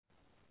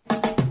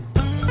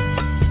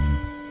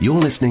You're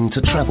listening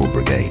to Travel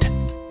Brigade,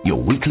 your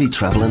weekly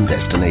travel and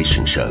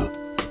destination show.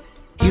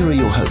 Here are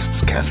your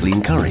hosts,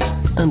 Kathleen Curry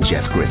and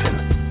Jeff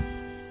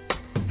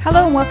Griffin.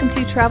 Hello and welcome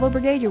to Travel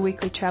Brigade, your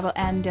weekly travel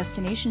and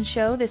destination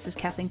show. This is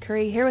Kathleen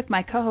Curry here with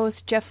my co-host,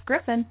 Jeff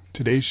Griffin.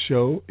 Today's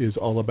show is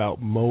all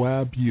about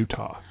Moab,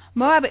 Utah.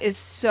 Moab is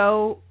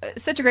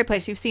such a great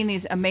place. You've seen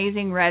these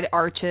amazing red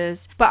arches,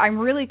 but I'm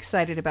really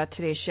excited about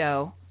today's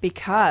show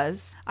because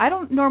I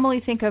don't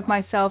normally think of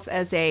myself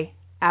as a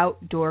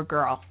outdoor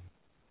girl.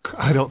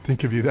 I don't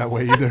think of you that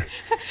way either.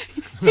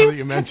 Now that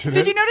you mention it.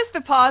 Did you notice the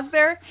pause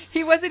there?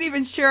 He wasn't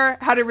even sure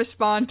how to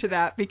respond to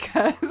that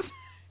because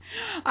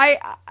I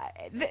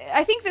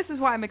think this is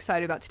why I'm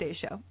excited about today's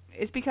show.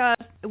 It's because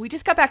we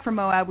just got back from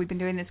Moab. We've been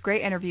doing this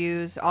great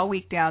interviews all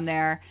week down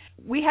there.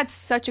 We had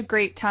such a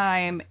great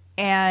time,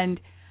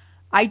 and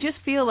I just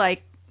feel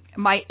like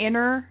my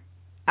inner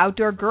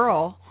outdoor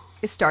girl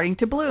is starting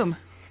to bloom.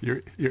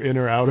 Your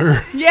inner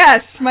outer?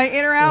 Yes, my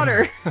inner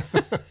outer.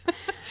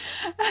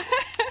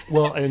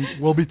 Well, and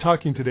we'll be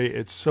talking today.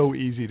 It's so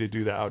easy to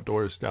do the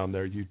outdoors down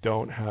there. You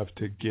don't have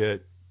to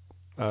get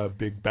a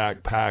big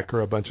backpack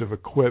or a bunch of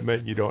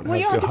equipment. You don't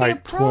have to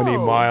hike 20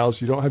 miles.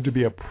 You don't have to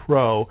be a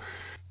pro.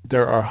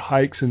 There are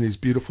hikes in these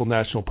beautiful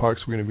national parks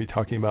we're going to be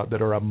talking about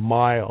that are a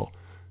mile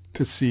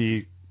to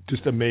see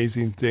just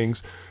amazing things.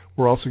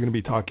 We're also going to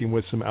be talking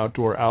with some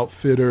outdoor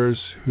outfitters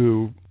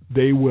who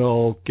they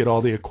will get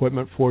all the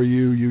equipment for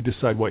you. You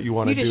decide what you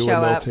want to do, and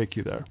they'll take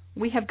you there.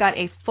 We have got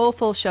a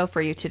full show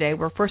for you today.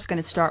 We're first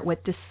going to start with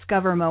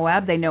Discover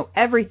Moab. They know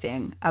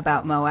everything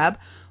about Moab,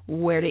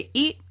 where to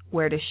eat,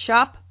 where to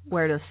shop,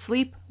 where to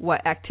sleep,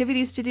 what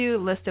activities to do,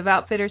 list of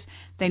outfitters.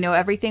 They know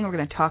everything. We're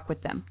going to talk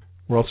with them.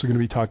 We're also going to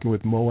be talking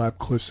with Moab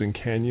Cliffs and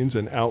Canyons,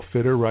 an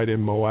outfitter right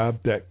in Moab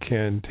that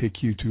can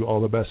take you to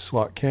all the best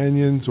slot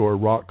canyons or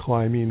rock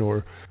climbing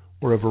or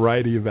a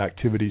variety of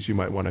activities you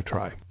might want to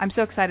try. I'm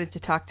so excited to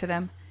talk to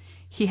them.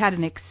 He had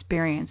an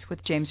experience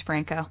with James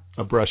Franco.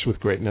 A brush with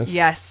greatness.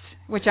 Yes,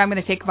 which I'm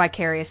going to take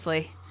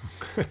vicariously.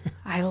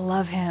 I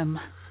love him.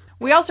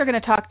 We also are going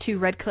to talk to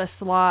Red Cliffs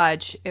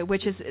Lodge,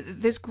 which is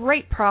this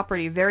great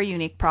property, very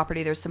unique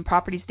property. There's some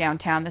properties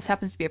downtown. This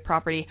happens to be a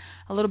property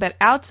a little bit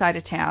outside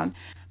of town.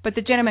 But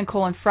the gentleman,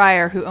 Colin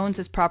Fryer, who owns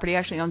this property,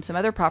 actually owns some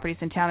other properties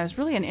in town, is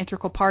really an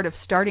integral part of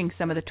starting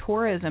some of the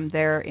tourism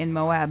there in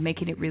Moab,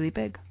 making it really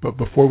big. But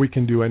before we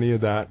can do any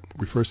of that,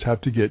 we first have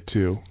to get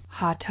to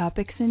Hot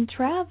Topics in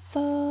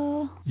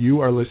Travel. You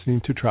are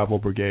listening to Travel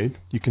Brigade.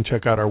 You can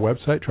check out our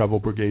website,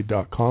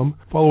 travelbrigade.com.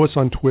 Follow us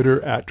on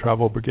Twitter at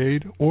Travel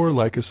Brigade or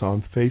like us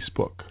on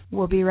Facebook.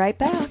 We'll be right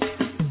back.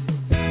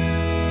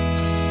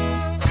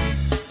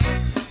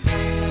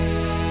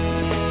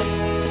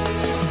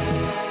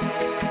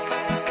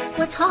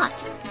 What's hot?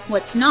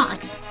 What's not?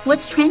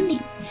 What's trending?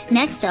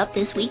 Next up,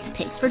 this week's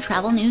picks for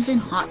travel news and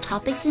hot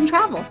topics in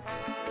travel.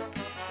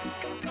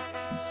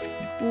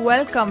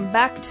 Welcome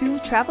back to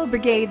Travel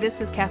Brigade. This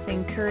is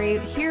Kathleen Curry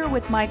here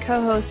with my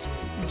co-host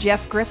Jeff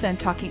Griffin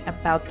talking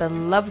about the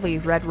lovely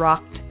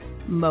red-rocked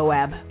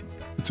Moab.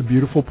 It's a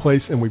beautiful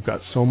place and we've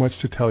got so much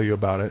to tell you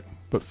about it.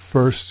 But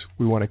first,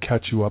 we want to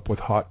catch you up with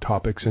hot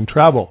topics in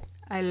travel.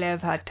 I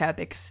love hot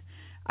topics.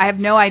 I have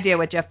no idea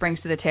what Jeff brings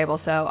to the table,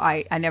 so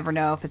I never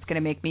know if it's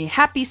going to make me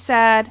happy,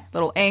 sad, a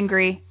little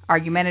angry,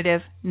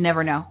 argumentative.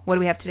 Never know. What do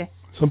we have today?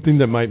 Something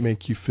that might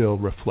make you feel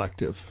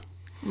reflective.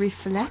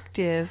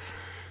 Reflective.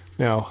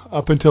 Now,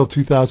 up until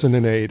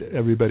 2008,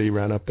 everybody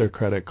ran up their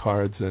credit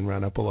cards and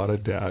ran up a lot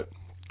of debt.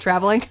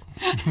 Traveling?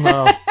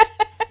 Well,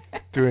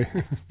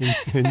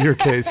 in your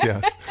case,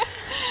 yes.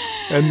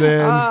 And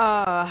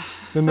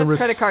then the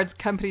credit cards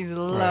companies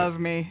love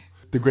me.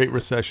 The Great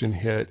Recession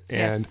hit,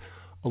 and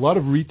a lot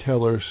of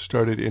retailers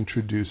started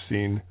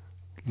introducing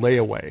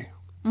layaway,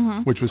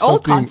 which was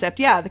old something, concept,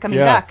 they're coming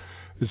back.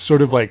 It's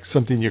sort of like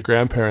something your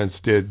grandparents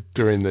did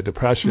during the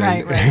Depression.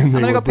 Right. I'm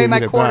going to go pay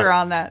my quarter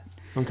on that.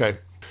 Okay.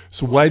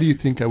 So why do you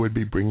think I would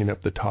be bringing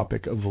up the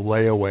topic of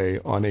layaway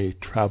on a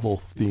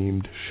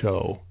travel-themed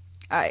show?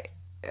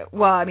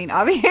 Obviously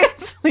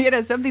it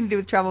has something to do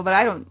with travel, but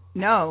I don't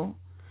know.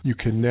 You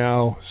can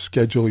now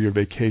schedule your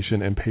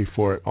vacation and pay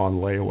for it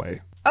on layaway.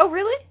 Oh,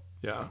 really?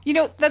 Yeah. You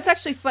know, that's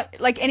actually fun.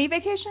 Like any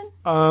vacation?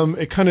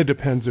 It kind of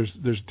depends.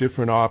 There's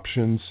different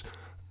options.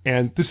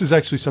 And this is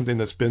actually something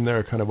that's been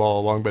there kind of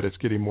all along, but it's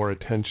getting more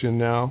attention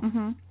now.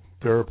 Mm-hmm.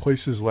 There are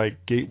places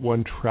like Gate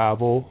 1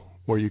 Travel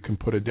where you can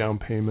put a down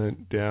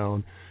payment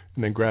down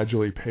and then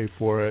gradually pay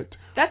for it.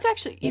 That's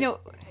actually,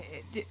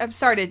 I'm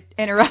sorry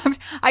to interrupt.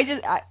 I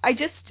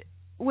just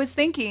was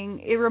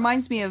thinking, it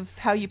reminds me of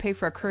how you pay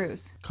for a cruise.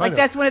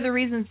 That's one of the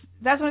reasons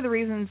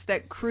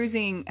that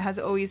cruising has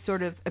always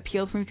sort of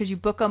appealed to me, because you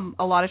book them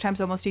a lot of times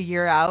almost a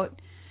year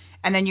out,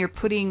 and then you're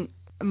putting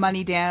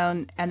money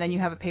down, and then you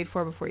have it paid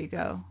for before you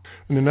go.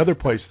 And another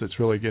place that's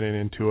really getting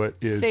into it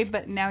is...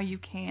 But now you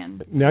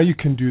can. Now you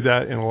can do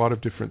that in a lot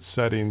of different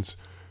settings.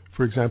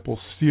 For example,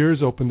 Sears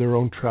opened their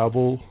own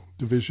travel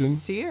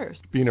division. Sears.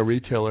 Being a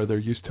retailer, they're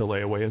used to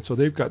layaway, and so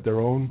they've got their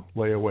own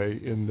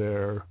layaway in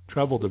their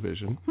travel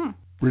division.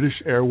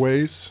 British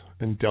Airways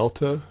and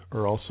Delta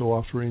are also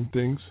offering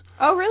things.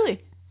 Oh,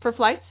 really? For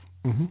flights?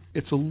 Mm-hmm.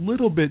 It's a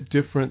little bit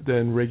different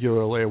than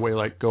regular layaway,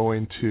 like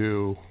going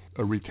to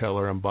a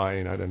retailer and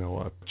buying, I don't know,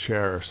 a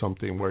chair or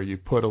something where you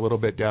put a little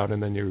bit down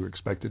and then you're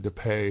expected to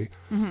pay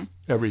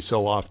every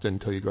so often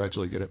until you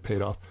gradually get it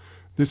paid off.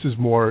 This is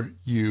more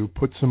you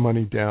put some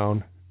money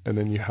down and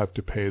then you have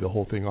to pay the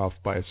whole thing off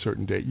by a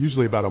certain date,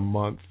 usually about a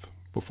month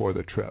before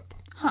the trip.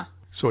 Huh.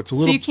 So it's a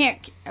little... So you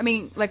can't, I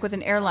mean, like with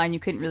an airline,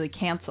 you couldn't really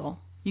cancel.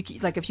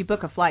 Like if you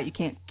book a flight, you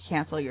can't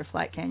cancel your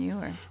flight, can you?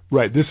 Or?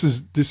 Right. This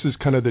is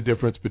kind of the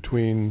difference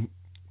between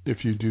if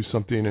you do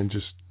something and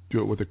just do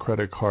it with a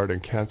credit card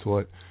and cancel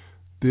it.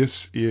 This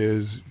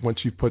is, once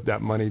you put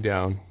that money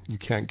down, you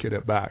can't get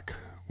it back,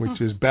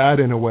 which is bad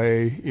in a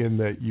way in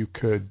that you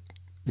could,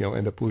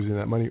 end up losing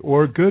that money,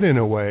 or good in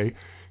a way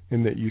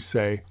in that you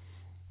say,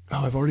 oh,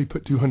 I've already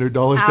put $200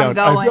 down.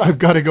 I've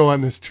got to go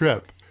on this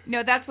trip.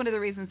 No, that's one of the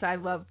reasons I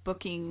love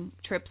booking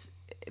trips,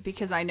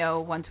 because I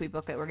know once we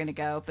book it, we're going to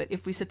go. But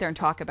if we sit there and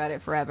talk about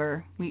it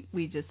forever,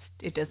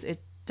 it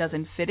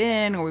doesn't fit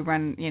in, or we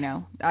run,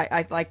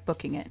 I like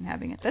booking it and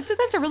having it. That's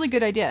a really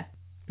good idea.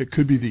 It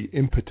could be the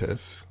impetus.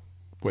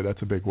 Boy,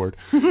 that's a big word.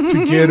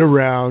 To get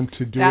around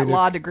to doing that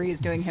law degree is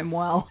doing him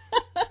well.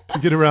 To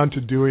get around to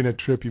doing a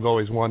trip you've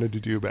always wanted to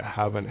do but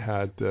haven't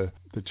had the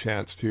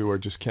chance to, or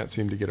just can't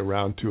seem to get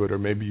around to it, or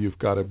maybe you've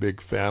got a big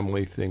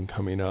family thing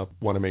coming up,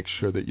 want to make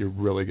sure that you're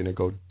really going to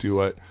go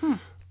do it.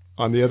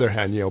 On the other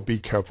hand, be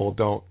careful.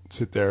 Don't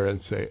sit there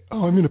and say,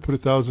 oh, I'm going to put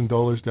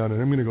 $1,000 down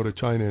and I'm going to go to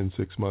China in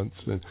 6 months,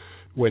 and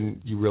when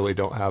you really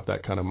don't have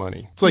that kind of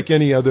money. It's like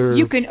any other...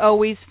 You can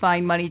always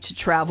find money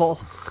to travel.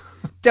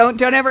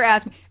 Don't ever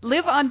ask me.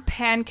 Live on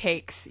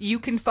pancakes. You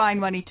can find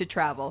money to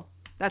travel.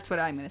 That's what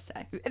I'm going to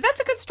say. That's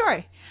a good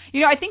story.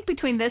 I think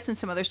between this and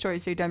some other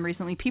stories we've done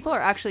recently, people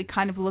are actually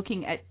kind of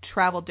looking at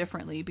travel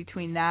differently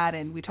between that,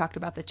 and we talked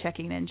about the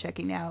checking in,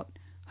 checking out,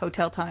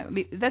 hotel time. I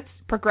mean, that's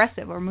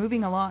progressive. We're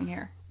moving along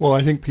here. Well,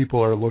 I think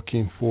people are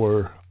looking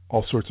for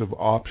all sorts of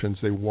options.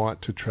 They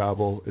want to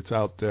travel. It's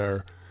out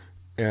there,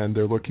 and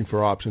they're looking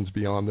for options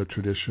beyond the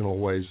traditional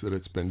ways that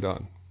it's been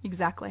done.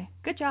 Exactly.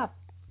 Good job.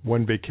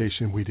 One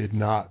vacation we did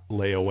not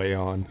lay away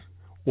on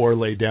or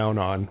lay down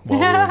on while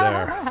we were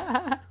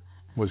there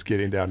was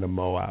getting down to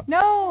Moab.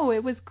 No,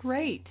 it was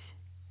great.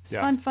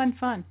 Yeah.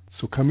 Fun.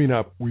 So coming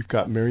up, we've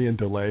got Marian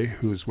DeLay,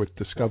 who's with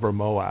Discover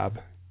Moab,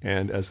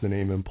 and as the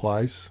name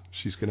implies,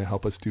 she's going to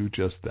help us do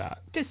just that.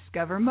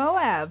 Discover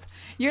Moab.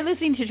 You're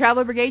listening to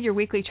Travel Brigade, your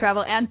weekly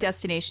travel and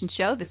destination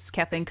show. This is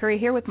Kathleen Curry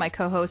here with my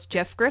co-host,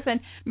 Jeff Griffin.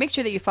 Make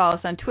sure that you follow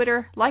us on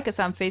Twitter, like us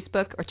on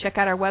Facebook, or check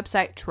out our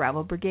website,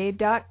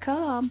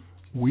 travelbrigade.com.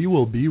 We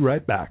will be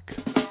right back.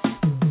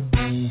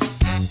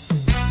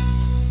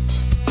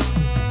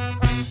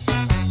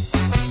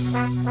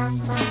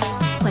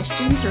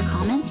 Questions or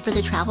comments for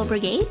the Travel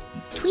Brigade?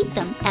 Tweet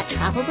them at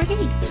Travel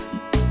Brigade.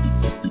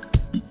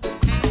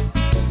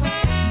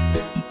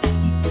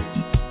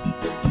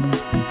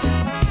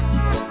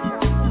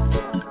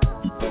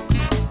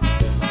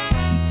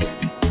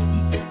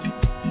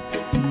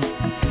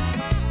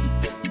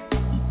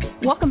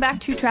 Welcome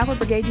back to Travel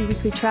Brigade, your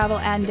weekly travel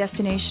and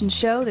destination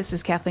show. This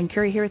is Kathleen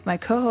Curry here with my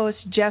co-host,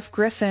 Jeff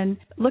Griffin,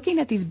 looking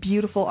at these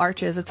beautiful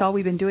arches. That's all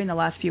we've been doing the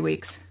last few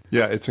weeks.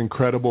 Yeah, it's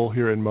incredible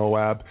here in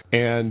Moab.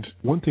 And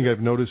one thing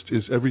I've noticed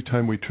is every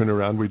time we turn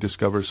around, we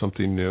discover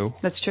something new.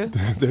 That's true.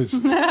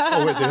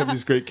 Oh, wait, they have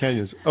these great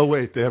canyons. Oh,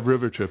 wait, they have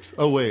river trips.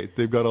 Oh, wait,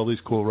 they've got all these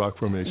cool rock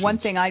formations. One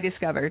thing I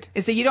discovered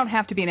is that you don't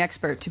have to be an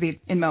expert to be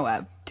in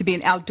Moab, to be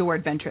an outdoor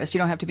adventurist. You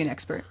don't have to be an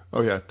expert.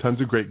 Oh, yeah, tons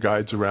of great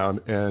guides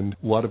around and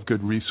a lot of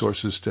good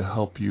resources to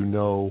help you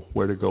know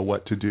where to go,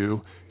 what to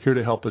do. Here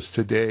to help us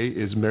today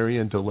is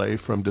Marian DeLay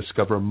from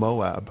Discover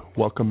Moab.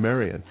 Welcome,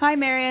 Marian. Hi,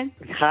 Marian.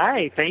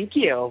 Hi, thank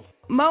you.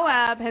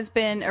 Moab has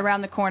been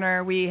around the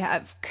corner. We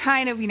have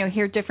kind of,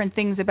 hear different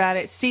things about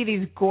it, see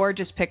these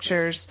gorgeous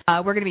pictures.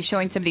 We're going to be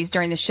showing some of these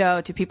during the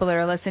show to people that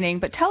are listening.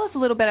 But tell us a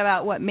little bit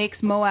about what makes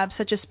Moab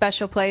such a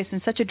special place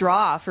and such a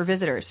draw for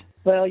visitors.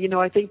 Well,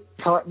 I think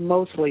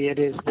mostly it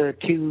is the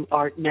two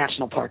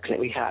national parks that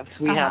we have.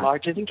 We have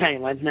Arches and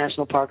Canyonlands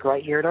National Park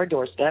right here at our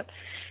doorstep.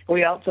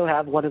 We also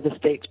have one of the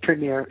state's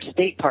premier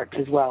state parks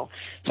as well.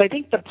 So I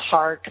think the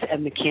parks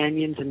and the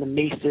canyons and the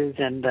mesas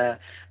and the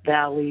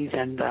valleys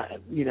and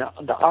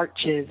the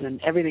arches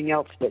and everything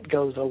else that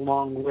goes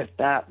along with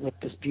that, with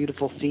this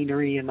beautiful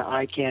scenery and the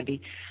eye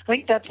candy, I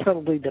think that's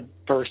probably the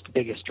first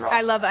biggest draw.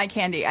 I love eye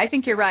candy. I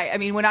think you're right. I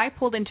mean, when I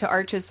pulled into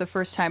Arches the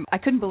first time, I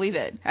couldn't believe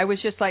it. I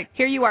was just like,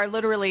 here you are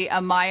literally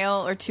a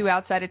mile or two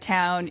outside of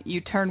town.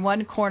 You turn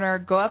one corner,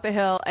 go up a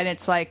hill, and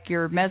it's like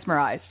you're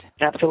mesmerized.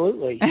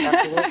 Absolutely.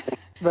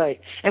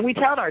 Right. And we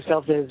tout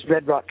ourselves as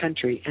Red Rock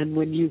Country. And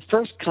when you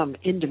first come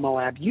into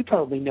Moab, you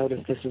probably notice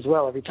this as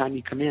well every time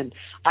you come in.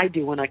 I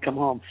do when I come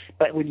home.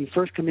 But when you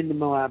first come into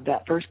Moab,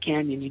 that first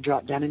canyon, you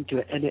drop down into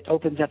it, and it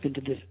opens up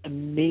into this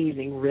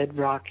amazing Red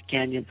Rock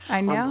Canyon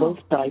on both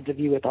sides of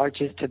you with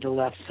arches to the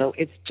left. So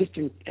it's just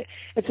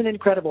it's an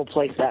incredible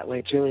place that way.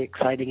 It's really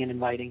exciting and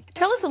inviting.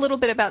 Tell us a little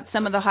bit about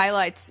some of the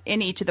highlights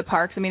in each of the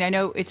parks. I mean, I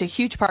know it's a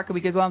huge park and we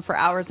could go on for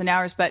hours and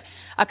hours, but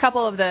a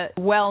couple of the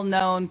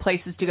well-known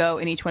places to go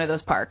in each one of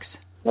those parks.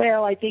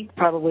 Well, I think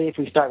probably if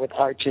we start with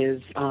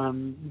arches,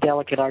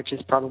 Delicate Arch is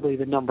probably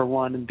the number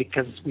one, and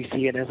because we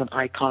see it as an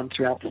icon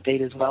throughout the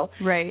state as well.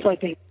 Right. So I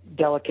think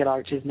Delicate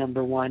Arch is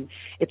number one.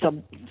 It's a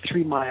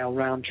 3-mile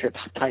round-trip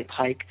type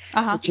hike,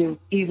 which is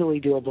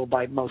easily doable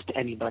by most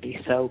anybody.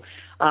 So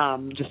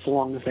just as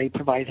long as they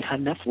provide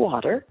enough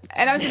water.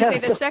 And I was going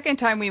to say, the second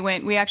time we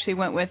went, we actually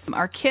went with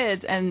our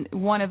kids, and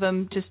one of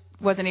them just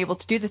wasn't able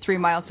to do the 3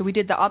 miles, so we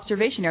did the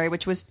observation area,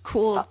 which was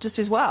cool just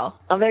as well.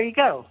 Oh, there you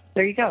go.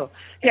 There you go.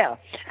 Yeah,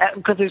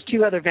 because there's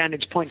 2 other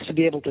vantage points to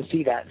be able to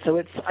see that. So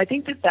I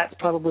think that's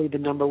probably the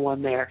number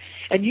one there.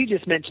 And you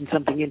just mentioned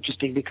something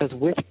interesting, because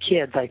with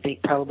kids, I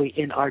think probably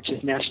in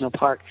Arches National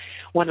Park,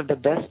 one of the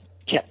best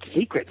kept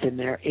secrets in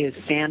there is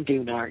Sand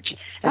Dune Arch.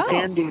 And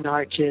Sand Dune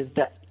Arch is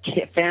that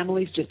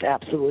families just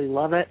absolutely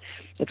love it.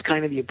 It's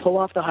kind of, you pull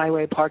off the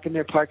highway, park in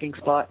their parking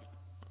spot,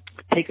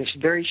 take a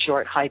very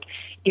short hike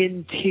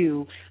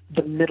into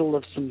the middle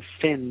of some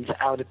fins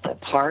out at the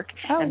park,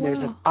 and there's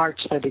an arch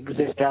that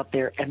exists out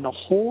there, and the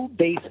whole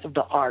base of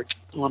the arch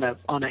on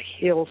a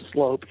hill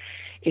slope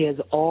is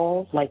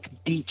all like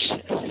beach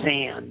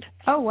sand.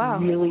 Oh, wow.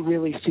 Really,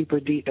 really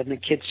super deep, and the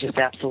kids just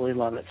absolutely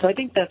love it. So I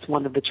think that's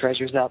one of the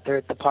treasures out there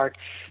at the park,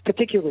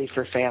 particularly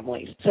for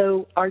families.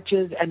 So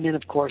arches, and then,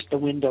 of course, the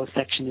window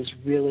section is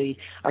really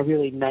a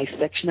really nice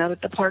section out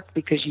at the park,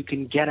 because you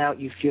can get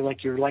out, you feel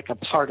like you're like a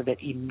part of it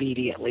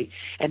immediately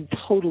and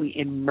totally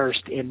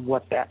immersed in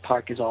what that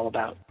park is all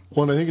about.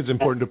 Well, and I think it's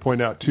important to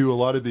point out, too, a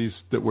lot of these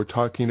that we're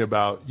talking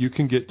about, you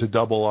can get to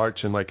Double Arch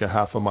in like a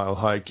half-a-mile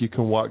hike. You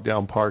can walk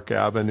down Park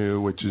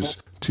Avenue, which is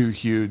 2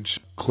 huge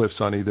cliffs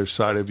on either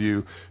side of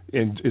you,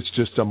 and it's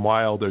just a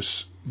mile.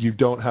 You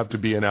don't have to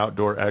be an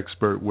outdoor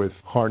expert with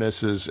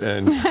harnesses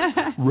and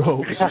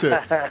ropes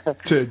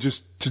to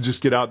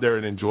just get out there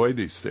and enjoy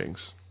these things.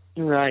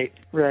 Right.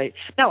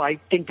 No, I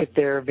think that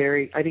they're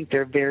very,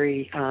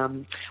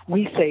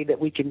 we say that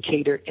we can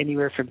cater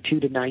anywhere from 2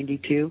 to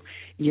 92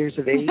 years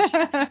of age,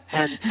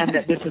 and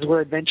that this is where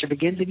adventure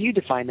begins, and you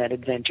define that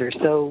adventure.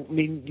 So, I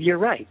mean, you're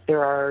right.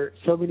 There are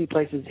so many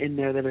places in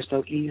there that are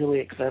so easily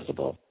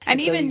accessible.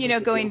 And even,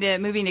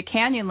 moving to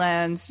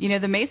Canyonlands,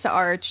 the Mesa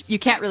Arch, you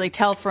can't really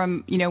tell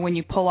from, when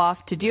you pull off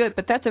to do it,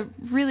 but that's a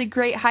really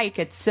great hike.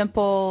 It's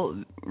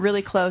simple,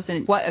 really close,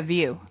 and what a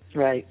view.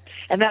 Right.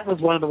 And that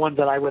was one of the ones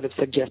that I would have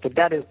suggested.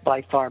 That is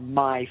by far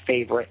my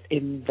favorite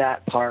in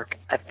that park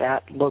at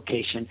that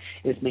location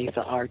is Mesa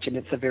Arch. And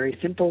it's a very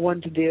simple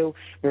one to do,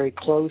 very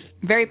close.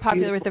 Very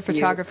popular with the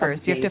photographers.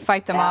 You have to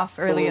fight them off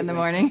early in the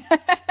morning.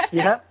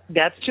 Yep,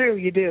 that's true.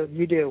 You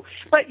do.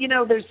 But,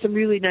 there's some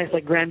really nice,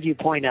 like Grandview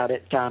Point out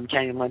at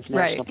Canyonlands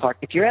National Park.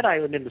 If you're at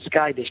Island in the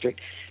Sky District,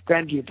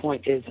 Grandview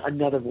Point is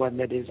another one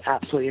that is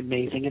absolutely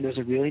amazing. And there's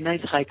a really nice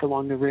hike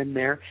along the rim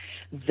there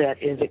that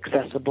is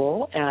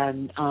accessible.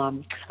 And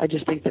I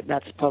just think that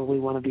that's probably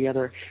one of the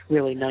other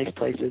really nice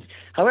places.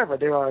 However,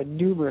 there are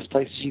numerous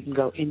places you can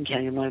go in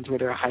Canyonlands where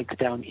there are hikes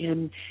down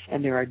in,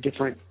 and there are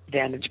different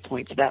vantage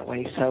points that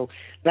way. So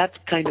that's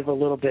kind of a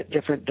little bit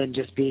different than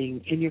just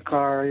being in your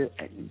car,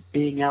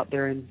 being out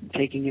there and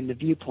taking in the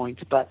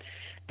viewpoints. But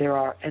there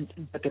are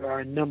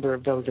a number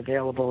of those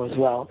available as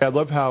well. I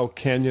love how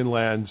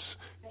Canyonlands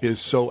is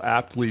so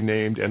aptly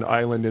named, and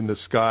Island in the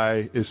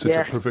Sky is such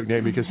a perfect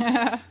name, because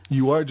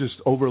you are just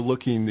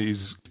overlooking these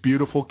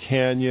beautiful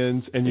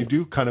canyons, and you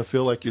do kind of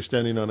feel like you're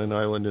standing on an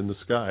island in the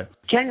sky.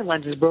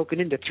 Canyonlands is broken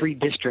into 3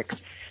 districts.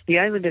 The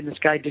Island in the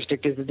Sky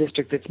district is the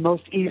district that's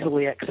most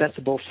easily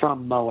accessible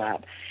from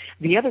Moab.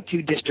 The other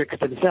 2 districts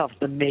themselves,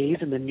 the Maze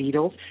and the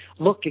Needles,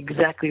 look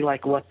exactly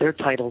like what their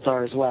titles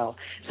are as well.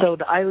 So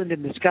the Island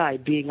in the Sky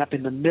being up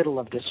in the middle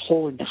of this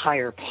whole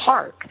entire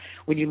park,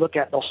 when you look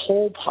at the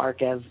whole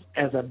park as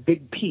a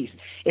big piece,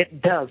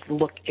 it does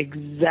look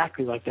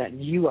exactly like that,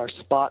 and you are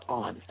spot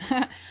on.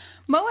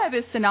 Moab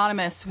is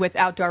synonymous with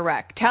outdoor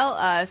rec. Tell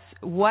us,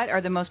 what are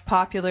the most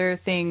popular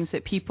things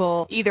that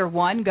people either,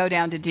 1, go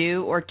down to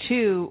do, or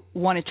 2,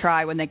 want to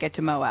try when they get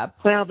to Moab?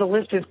 Well, the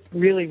list is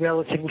really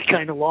relatively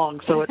kind of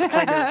long, so it's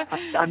kind of,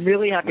 I'm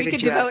really happy we that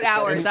could devote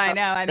hours, I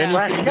know.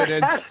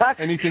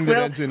 Anything that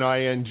ends in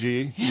ing,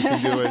 you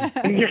can do it.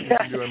 You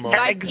can do it Moab.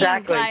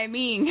 Exactly.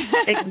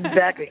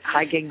 Exactly.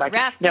 Hiking, biking.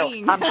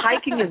 Rafting. No,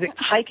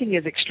 hiking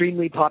is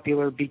extremely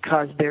popular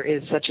because there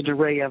is such an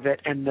array of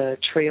it, and the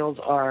trails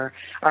are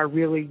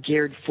really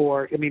geared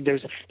for,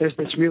 there's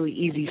this really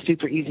easy,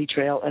 super easy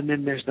trail, and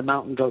then there's the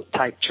mountain goat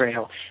type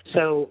trail.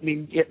 So,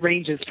 it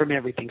ranges from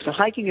everything. So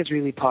hiking is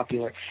really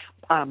popular.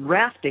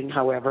 Rafting,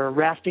 however,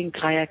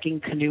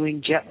 kayaking,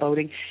 canoeing, jet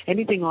boating,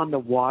 anything on the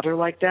water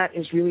like that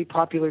is really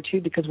popular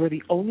too, because we're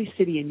the only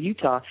city in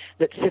Utah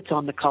that sits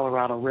on the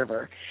Colorado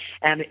River.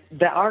 And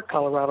our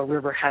Colorado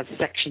River has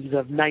sections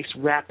of nice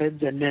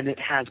rapids, and then it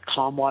has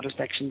calm water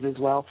sections as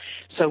well.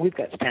 So we've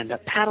got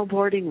stand-up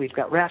paddleboarding, we've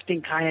got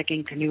rafting,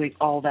 kayaking, canoeing,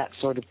 all that that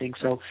sort of thing.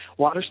 So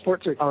water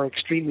sports are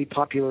extremely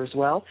popular as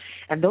well,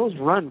 and those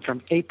run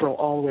from April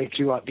all the way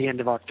throughout the end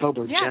of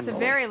October. Yeah, generally. It's a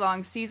very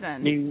long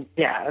season.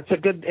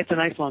 It's a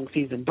nice long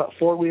season. But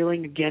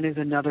four-wheeling, again, is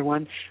another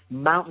one.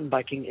 Mountain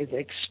biking is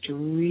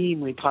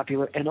extremely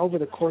popular, and over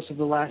the course of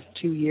the last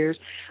 2 years,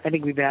 I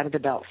think we've added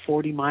about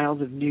 40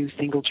 miles of new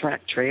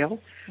single-track trail.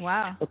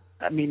 Wow.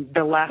 I mean,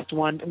 the last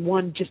one,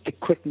 just a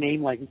quick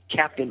name like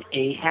Captain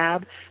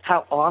Ahab.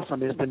 How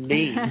awesome is the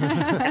name?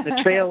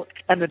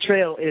 and the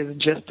trail is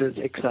just as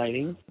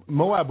exciting.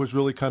 Moab was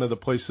really kind of the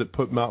place that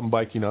put mountain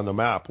biking on the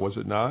map, was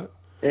it not?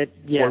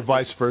 Yes. Or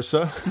vice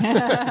versa?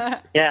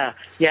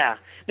 Yeah.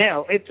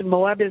 Now,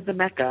 Moab is the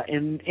Mecca.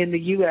 In the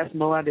U.S.,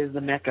 Moab is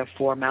the Mecca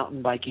for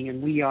mountain biking,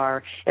 and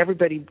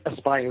everybody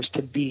aspires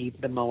to be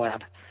the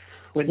Moab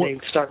when they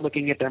start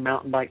looking at their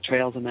mountain bike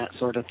trails and that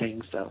sort of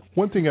thing. So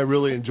one thing I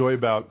really enjoy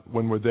about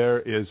when we're there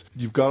is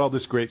you've got all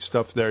this great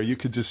stuff there. You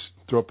could just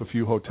throw up a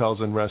few hotels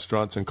and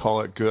restaurants and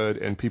call it good,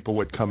 and people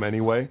would come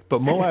anyway.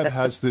 But Moab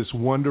has this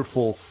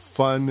wonderful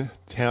fun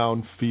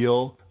town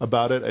feel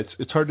about it.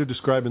 It's hard to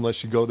describe unless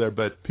you go there,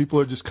 but people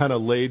are just kind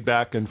of laid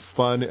back and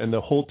fun, and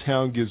the whole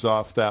town gives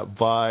off that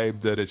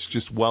vibe that it's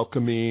just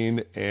welcoming,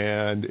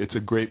 and it's a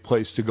great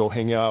place to go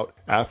hang out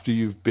after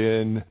you've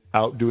been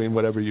out doing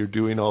whatever you're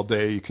doing all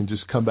day. You can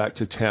just come back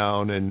to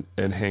town and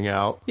hang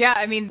out. Yeah,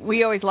 I mean,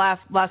 we always laugh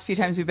last few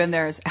times we've been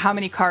there is how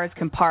many cars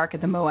can park at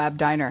the Moab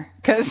Diner,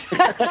 because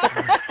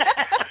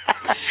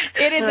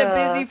it is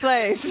a busy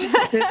place.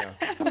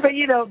 But,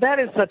 that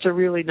is such a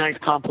really nice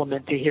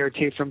compliment to hear,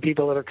 too, from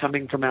people that are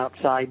coming from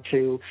outside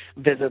to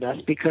visit us,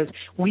 because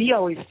we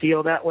always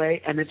feel that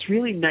way, and it's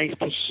really nice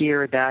to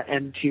hear that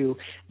and to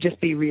just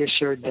be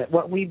reassured that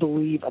what we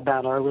believe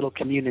about our little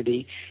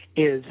community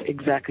is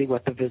exactly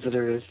what the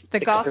visitor is. The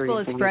gospel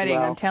is spreading,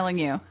 I'm telling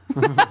you.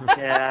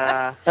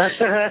 Yeah. Well,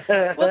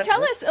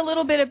 tell us a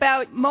little bit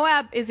about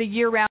Moab. Is a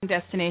year-round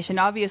destination,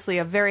 obviously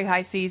a very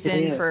high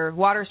season for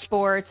water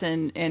sports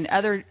and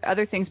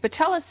other things. But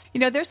tell us,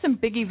 there's some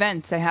big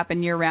events that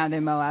happen year-round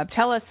in Moab.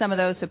 Tell us some of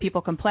those so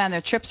people can plan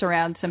their trips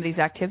around some of these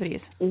activities.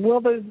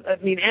 Well,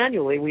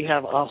 annually we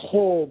have a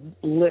whole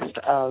list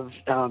of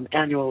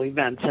annual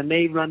events, and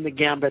they run the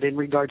gambit in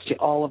regards to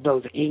all of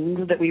those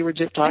ings that we were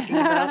just talking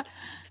about.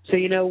 So,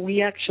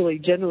 we actually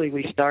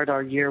generally start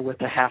our year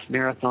with a half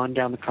marathon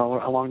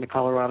along the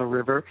Colorado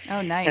River.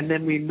 Oh, nice. And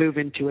then we move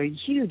into a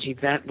huge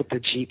event with the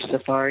Jeep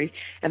Safari.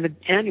 And the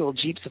annual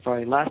Jeep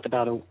Safari lasts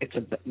about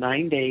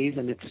 9 days,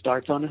 and it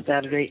starts on a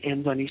Saturday,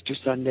 ends on Easter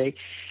Sunday.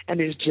 And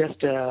it's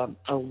just a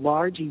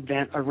large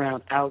event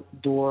around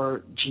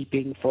outdoor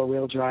jeeping,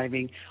 four-wheel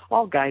driving,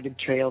 all guided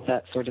trails,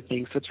 that sort of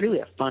thing. So it's really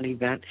a fun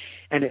event,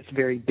 and it's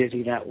very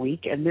busy that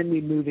week. And then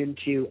we move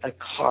into a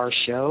car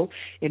show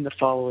in the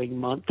following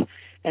month.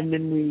 And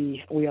then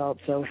we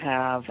also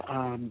have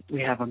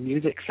a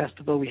music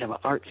festival, we have an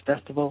arts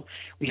festival,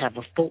 we have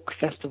a folk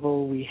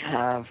festival, we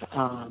have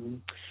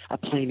a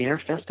plein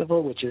air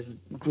festival, which is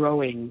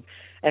growing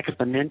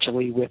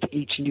exponentially with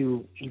each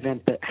new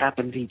event that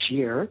happens each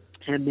year.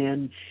 And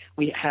then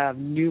we have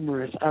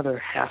numerous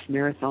other half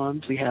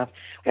marathons. We have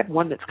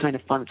one that's kind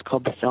of fun. It's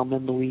called the Selma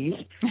and Louise,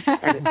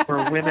 and it's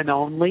for women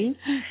only.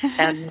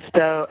 And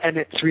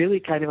it's really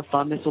kind of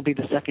fun. This will be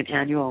the second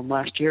annual, and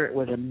last year it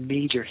was a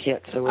major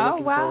hit. So we're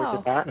looking forward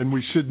to that. And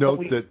we should note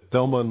that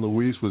Thelma and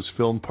Louise was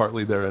filmed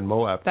partly there in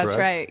Moab, That's correct?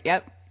 right,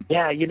 yep.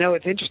 Yeah,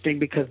 it's interesting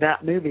because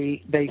that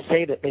movie, they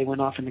say that they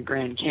went off in the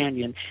Grand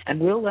Canyon, and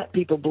we'll let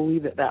people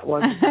believe that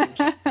wasn't,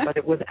 but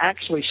it was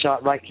actually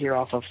shot right here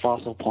off of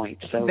Fossil Point.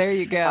 So there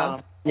you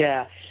go.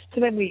 Yeah.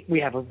 So then we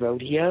have a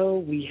rodeo.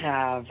 We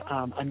have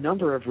a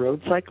number of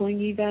road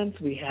cycling events.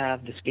 We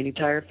have the Skinny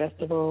Tire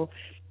Festival.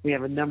 We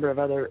have a number of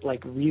other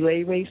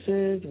relay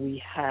races.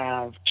 We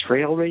have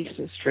trail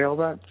races, trail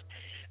runs.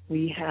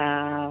 We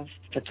have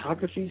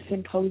photography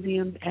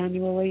symposiums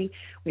annually.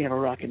 We have a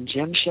rock and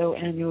gem show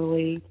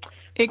annually.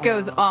 It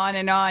goes on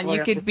and on.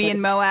 You could be in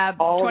Moab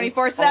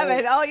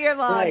 24/7 all year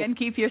long and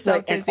keep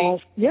yourself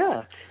busy.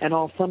 And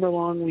all summer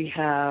long we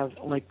have,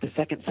 the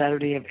second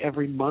Saturday of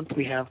every month,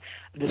 we have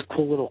this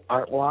cool little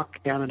art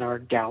walk down in our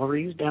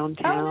galleries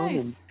downtown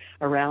and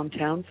around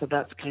town, so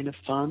that's kind of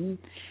fun.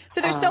 So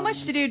there's so much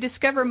to do.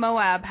 Discover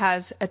Moab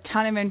has a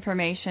ton of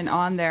information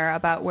on there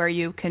about where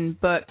you can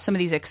book some of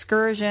these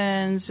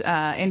excursions,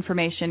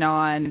 information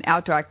on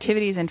outdoor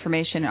activities,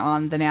 information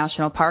on the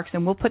national parks,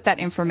 and we'll put that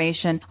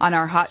information on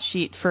our hot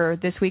sheet for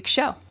this week's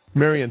show.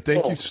 Marion,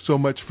 thank you so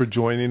much for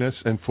joining us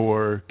and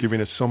for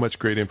giving us so much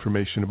great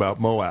information about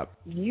Moab.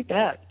 You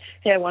bet.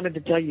 Hey, I wanted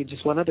to tell you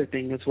just one other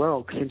thing as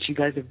well. Since you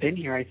guys have been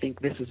here, I think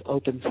this is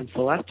open since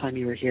the last time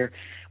you were here.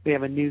 We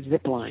have a new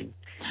zip line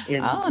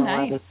in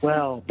Moab as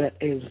well that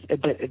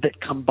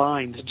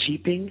combines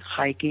jeeping,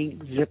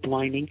 hiking, zip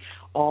lining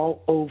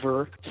all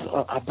over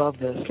above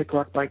the Slick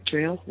Rock Bike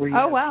Trail where you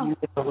have views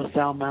of the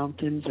LaSalle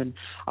Mountains and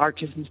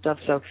arches and stuff.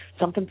 So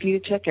something for you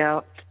to check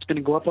out. It's going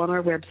to go up on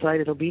our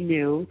website. It'll be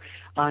new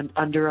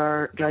under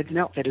our Guides and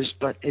Outfitters,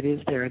 but it is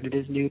there, and it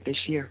is new this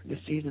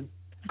season.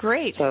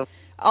 Great. So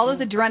all those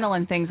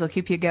adrenaline things will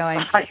keep you going.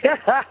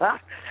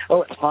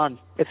 Oh, it's fun.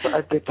 It's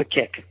a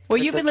kick. Well,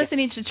 you've been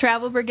listening to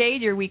Travel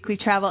Brigade, your weekly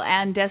travel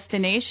and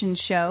destination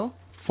show.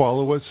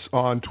 Follow us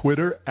on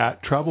Twitter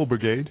at Travel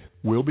Brigade.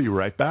 We'll be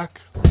right back.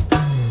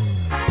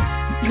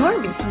 You're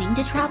listening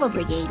to Travel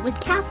Brigade with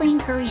Kathleen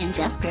Curry and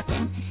Jeff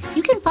Griffin.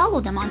 You can follow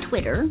them on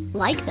Twitter,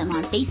 like them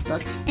on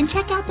Facebook, and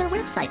check out their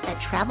website at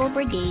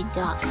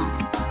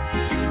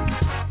travelbrigade.com.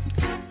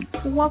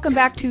 Welcome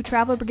back to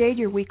Travel Brigade,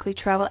 your weekly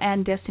travel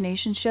and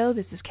destination show.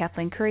 This is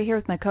Kathleen Curry here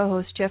with my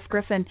co-host Jeff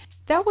Griffin.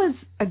 That was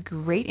a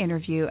great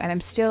interview, and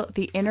I'm still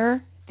the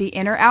inner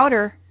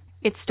outer.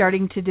 It's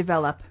starting to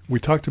develop. We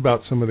talked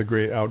about some of the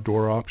great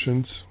outdoor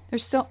options.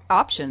 There's still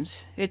options.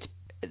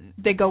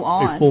 They go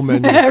on. A full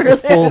menu.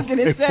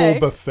 Really, a full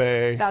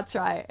buffet. That's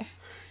right.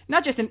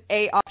 Not just an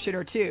A option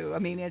or two. I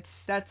mean,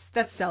 that's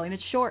selling it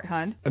short,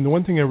 hon. And the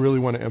one thing I really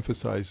want to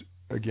emphasize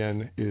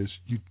again is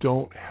you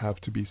don't have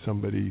to be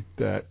somebody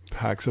that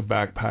packs a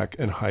backpack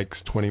and hikes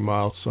 20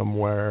 miles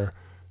somewhere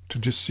to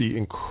just see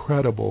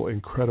incredible,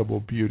 incredible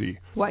beauty.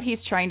 What he's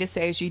trying to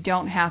say is you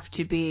don't have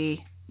to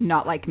be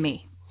not like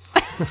me.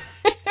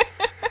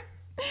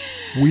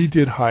 We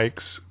did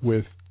hikes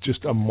with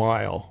just a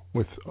mile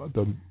with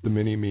the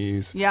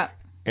mini-me's. Yeah.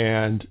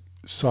 And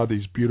saw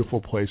these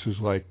beautiful places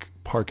like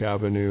Park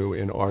Avenue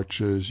in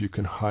Arches. You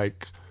can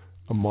hike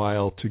a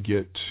mile to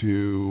get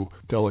to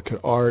Delicate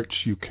Arch.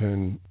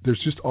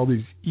 There's just all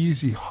these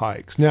easy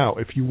hikes. Now,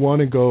 if you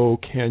want to go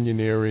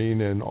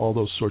canyoneering and all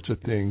those sorts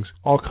of things,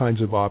 all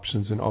kinds of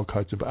options and all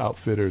kinds of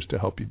outfitters to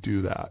help you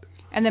do that.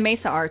 And the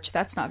Mesa Arch,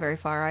 that's not very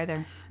far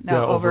either. No,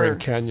 yeah, over in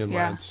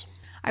Canyonlands.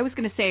 I was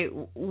going to say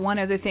one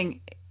other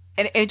thing,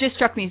 and it just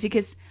struck me,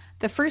 because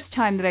the first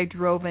time that I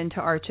drove into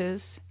Arches,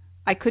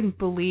 I couldn't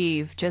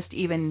believe, just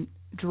even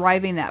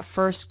driving that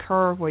first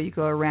curve where you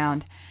go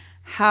around,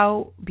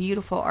 how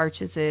beautiful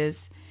Arches is.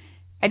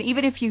 And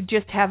even if you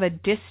just have a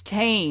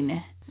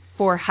disdain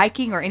for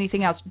hiking or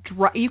anything else,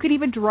 you can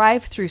even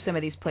drive through some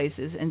of these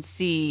places and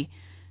see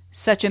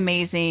such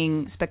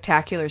amazing,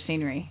 spectacular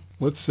scenery.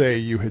 Let's say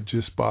you had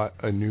just bought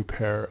a new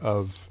pair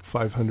of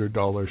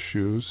 $500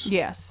 shoes.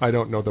 Yes. I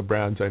don't know the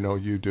brands. I know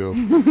you do.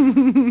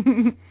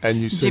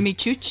 And you said Jimmy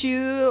Choo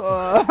Choo.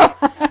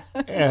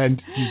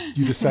 And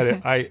you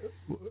decided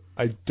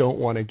I don't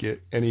want to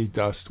get any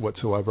dust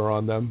whatsoever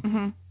on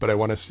them, but I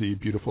want to see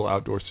beautiful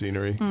outdoor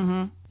scenery.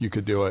 You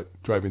could do it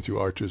driving through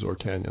Arches or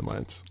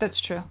Canyonlands. That's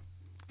true.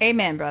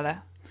 Amen,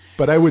 brother.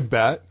 But I would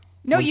bet.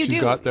 No, once you do.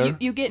 Got there,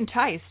 you get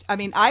enticed. I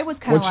mean, I was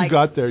kind of like, once you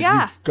got there, you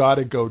got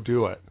to go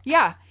do it.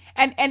 Yeah,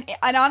 and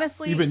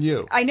honestly, even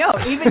you. I know.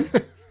 Even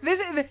this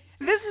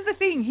is the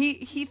thing.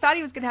 He thought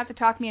he was going to have to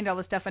talk me into all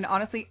this stuff, and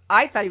honestly,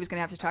 I thought he was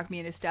going to have to talk me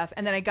into stuff.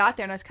 And then I got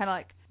there, and I was kind of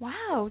like,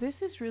 wow, this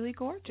is really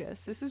gorgeous.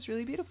 This is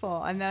really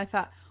beautiful. And then I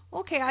thought,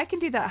 okay, I can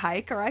do that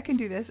hike, or I can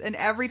do this. And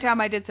every time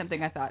I did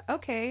something, I thought,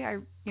 okay,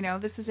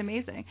 this is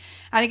amazing.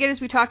 And again,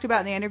 as we talked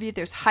about in the interview,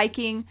 there's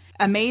hiking,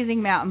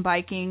 amazing mountain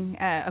biking.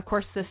 Of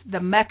course, the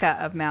mecca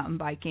of mountain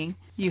biking.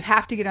 You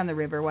have to get on the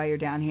river while you're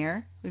down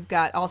here. We've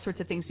got all sorts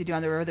of things to do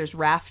on the river. There's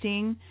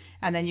rafting,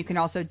 and then you can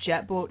also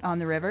jet boat on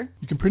the river.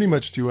 You can pretty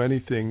much do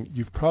anything.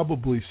 You've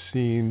probably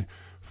seen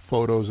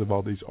photos of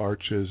all these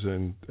arches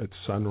and at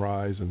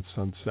sunrise and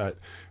sunset.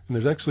 And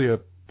there's actually a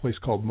place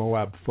called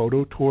Moab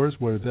Photo Tours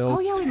where they'll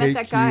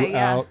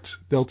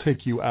They'll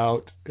take you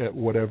out at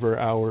whatever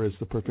hour is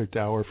the perfect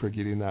hour for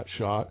getting that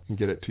shot and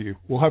get it to you.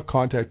 We'll have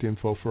contact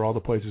info for all the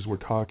places we're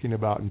talking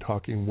about and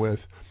talking with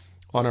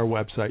on our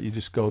website. You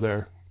just go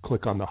there,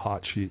 click on the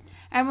hot sheet.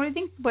 And I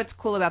think what's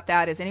cool about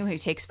that is anyone who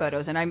takes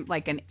photos, and I'm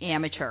like an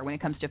amateur when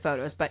it comes to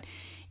photos, but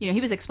he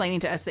was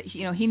explaining to us that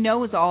he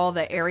knows all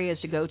the areas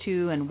to go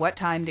to and what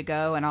time to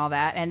go and all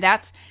that. And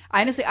that's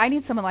honestly, I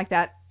need someone like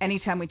that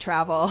anytime we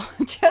travel,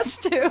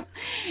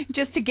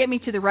 just to get me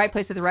to the right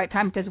place at the right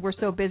time, because we're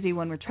so busy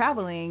when we're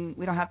traveling,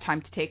 we don't have time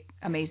to take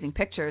amazing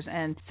pictures.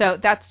 And so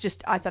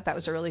I thought that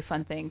was a really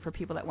fun thing for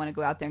people that want to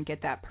go out there and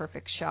get that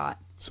perfect shot.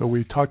 So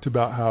we talked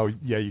about how,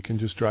 you can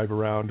just drive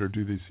around or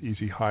do these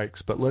easy hikes,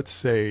 but let's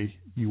say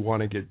you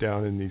want to get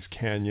down in these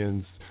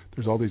canyons.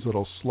 There's all these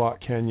little slot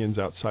canyons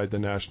outside the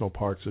national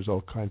parks. There's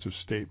all kinds of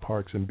state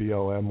parks and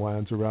BLM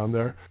lands around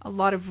there. A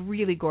lot of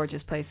really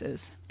gorgeous places.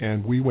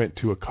 And we went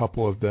to a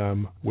couple of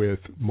them with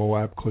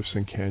Moab Cliffs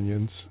and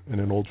Canyons and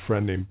an old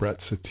friend named Brett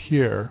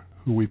Satir,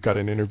 who we've got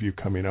an interview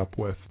coming up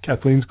with.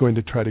 Kathleen's going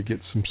to try to get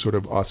some sort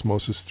of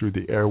osmosis through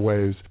the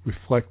airwaves,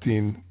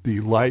 reflecting the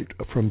light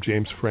from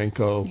James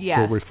Franco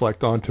will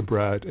reflect onto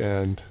Brett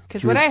and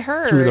through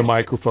the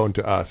microphone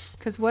to us.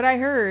 Because what I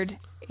heard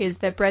is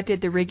that Brett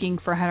did the rigging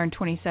for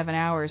 127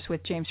 hours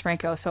with James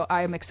Franco, so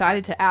I'm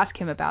excited to ask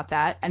him about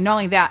that. And not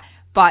only that,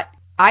 but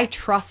I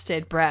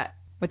trusted Brett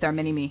with our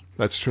mini-me.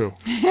 That's true.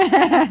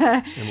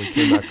 And we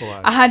came back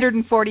alive.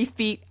 140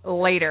 feet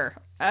later.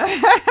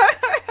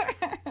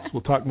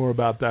 We'll talk more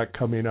about that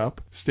coming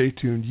up. Stay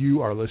tuned.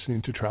 You are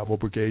listening to Travel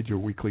Brigade, your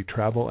weekly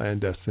travel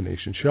and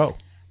destination show.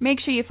 Make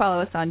sure you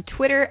follow us on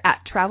Twitter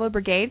at Travel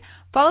Brigade.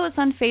 Follow us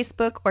on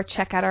Facebook or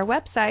check out our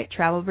website,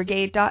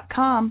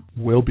 travelbrigade.com.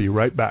 We'll be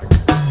right back.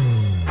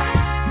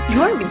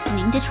 You're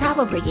listening to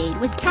Travel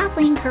Brigade with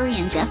Kathleen Curry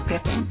and Jeff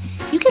Griffin.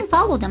 You can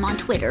follow them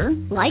on Twitter,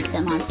 like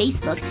them on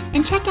Facebook,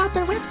 and check out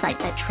their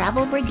website at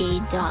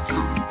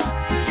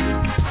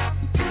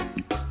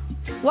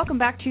travelbrigade.com. Welcome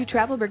back to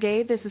Travel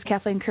Brigade. This is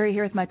Kathleen Curry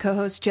here with my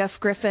co-host Jeff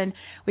Griffin.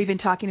 We've been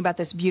talking about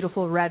this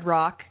beautiful red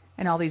rock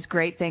and all these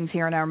great things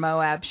here on our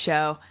Moab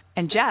show.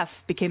 And Jeff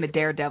became a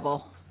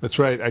daredevil. That's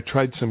right. I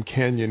tried some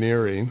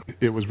canyoneering.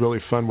 It was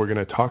really fun. We're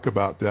going to talk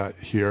about that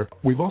here.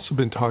 We've also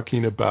been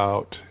talking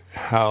about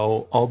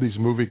how all these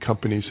movie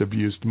companies have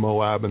used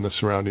Moab and the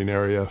surrounding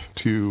area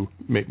to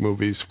make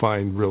movies,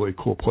 find really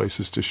cool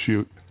places to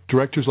shoot.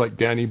 Directors like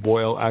Danny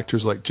Boyle,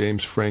 actors like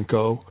James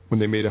Franco, when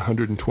they made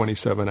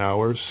 127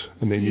 Hours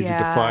and they needed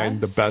to find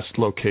the best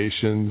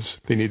locations,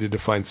 they needed to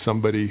find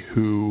somebody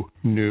who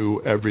knew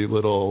every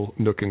little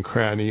nook and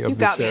cranny of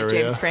this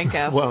area. James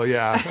Franco. Well,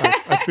 yeah,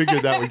 I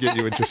figured that would get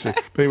you interested.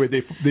 But anyway,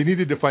 they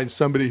needed to find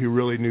somebody who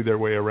really knew their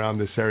way around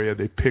this area.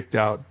 They picked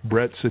out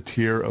Brett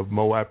Satir of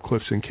Moab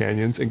Cliffs and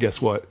Canyons, and guess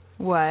what?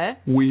 What?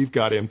 We've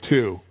got him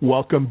too.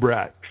 Welcome,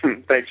 Brett.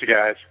 Thanks, you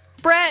guys.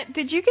 Brett,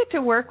 did you get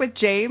to work with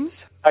James?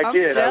 I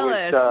did.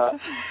 Jealous.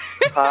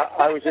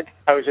 I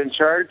was in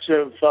charge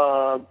of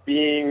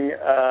being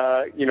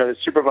the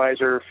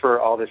supervisor for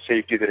all the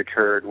safety that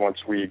occurred once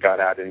we got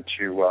out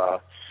into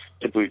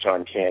to Blue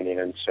John Canyon,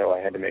 and so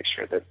I had to make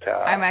sure that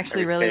I'm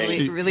actually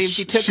really relieved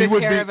you took good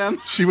care of him.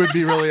 She would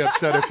be really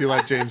upset if you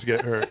let James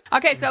get hurt.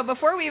 Okay, so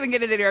before we even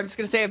get into it, I'm just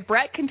going to say if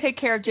Brett can take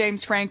care of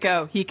James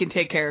Franco, he can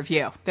take care of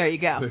you. There you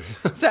go.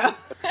 So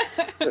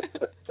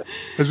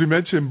as we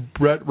mentioned,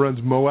 Brett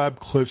runs Moab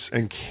Cliffs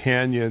and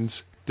Canyons.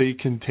 They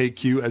can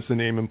take you, as the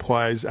name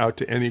implies, out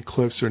to any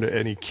cliffs or to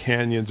any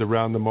canyons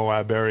around the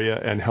Moab area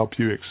and help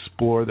you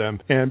explore them.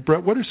 And,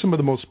 Brett, what are some of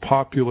the most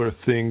popular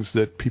things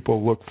that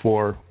people look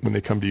for when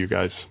they come to you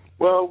guys?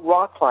 Well,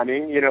 rock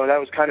climbing, that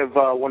was kind of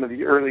one of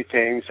the early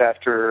things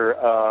after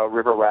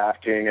river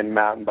rafting and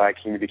mountain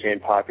biking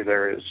became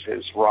popular is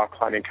rock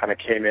climbing kind of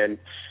came in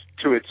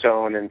to its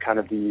own in kind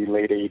of the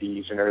late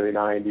 80s and early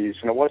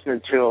 90s. And it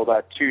wasn't until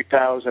about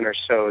 2000 or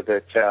so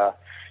that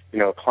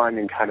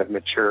climbing kind of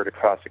matured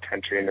across the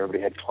country and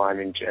everybody had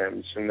climbing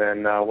gyms. And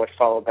then what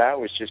followed that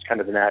was just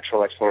kind of the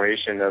natural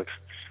exploration of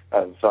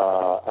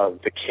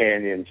the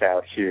canyons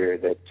out here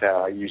that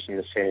using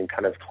the same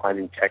kind of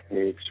climbing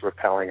techniques,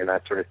 rappelling and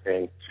that sort of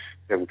thing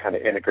that we kind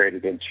of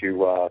integrated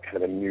into kind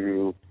of a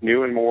new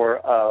and more,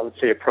 let's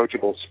say,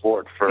 approachable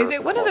sport for. Is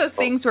it one of those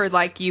things where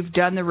like you've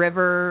done the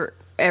river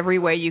every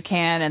way you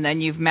can and then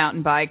you've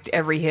mountain biked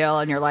every hill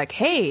and you're like,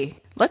 hey,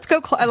 let's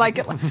go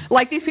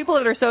like these people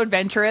that are so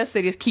adventurous,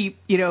 they just keep,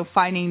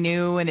 finding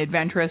new and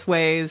adventurous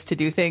ways to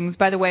do things.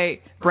 By the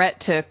way, Brett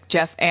took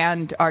Jeff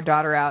and our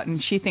daughter out,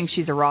 and she thinks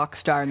she's a rock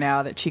star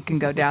now that she can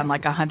go down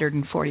like a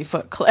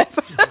 140-foot cliff.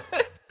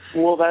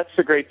 Well, that's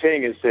the great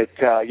thing is that,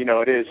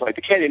 it is like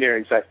the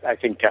canyoneering is, I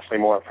think, definitely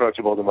more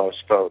approachable to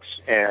most folks.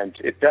 And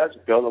it does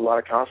build a lot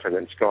of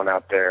confidence going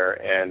out there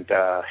and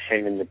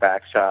hanging the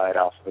backside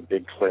off of a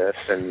big cliff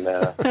and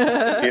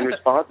being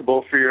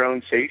responsible for your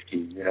own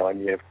safety.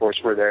 Of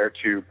course, we're there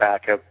to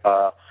back up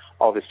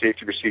all the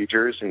safety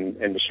procedures and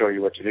to show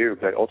you what to do.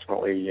 But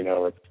ultimately,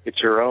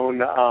 it's your own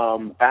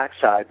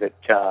backside that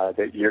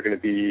you're going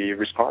to be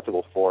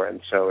responsible for. And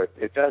so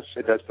it does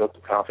build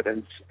some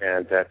confidence,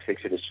 and that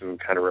takes you to some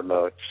kind of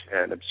remote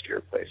and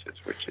obscure places,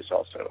 which is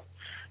also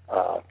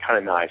kind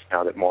of nice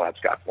now that Moab's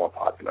got more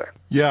popular.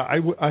 Yeah,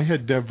 I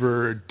had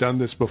never done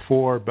this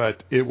before,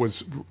 but it was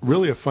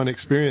really a fun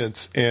experience.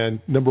 And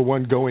number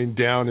one, going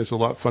down is a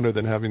lot funner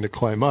than having to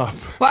climb up.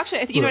 Well, actually,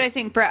 what I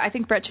think, Brett? I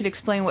think Brett should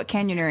explain what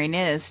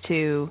canyoneering is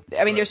to.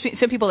 I mean, there's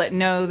some people that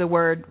know the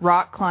word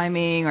rock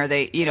climbing, or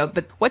they,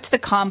 but what's the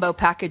combo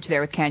package there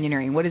with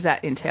canyoneering? What does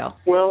that entail?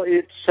 Well,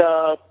 it's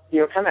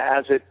kind of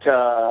as it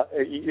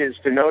is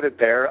denoted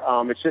there,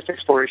 it's just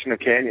exploration of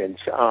canyons.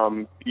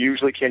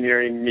 Usually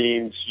canyoneering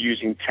means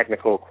using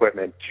technical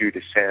equipment to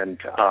descend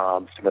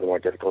some of the more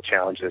difficult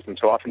challenges. And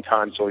so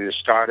oftentimes we'll either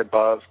start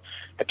above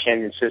a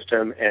canyon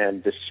system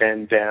and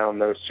descend down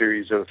those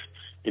series of,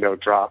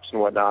 drops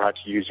and whatnot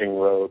using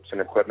ropes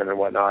and equipment and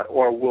whatnot,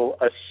 or we'll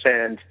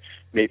ascend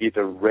maybe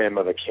the rim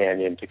of a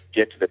canyon to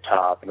get to the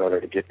top in order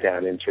to get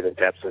down into the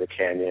depths of the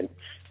canyon.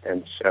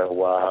 And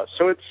so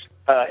it's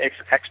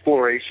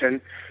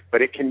exploration,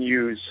 but it can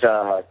use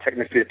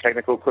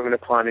technical equipment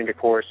of climbing, of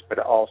course, but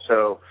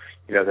also,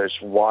 there's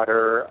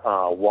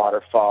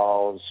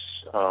waterfalls,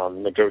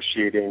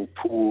 negotiating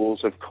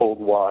pools of cold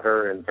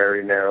water in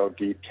very narrow,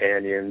 deep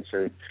canyons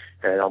and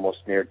almost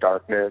near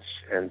darkness.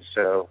 And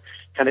so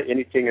kind of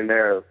anything in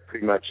there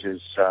pretty much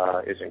is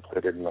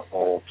included in the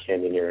whole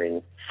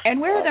canyoneering. And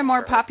where are there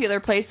more popular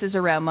places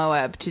around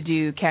Moab to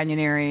do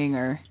canyoneering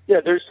or?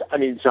 Yeah,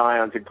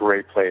 Zion's a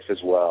great place as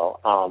well.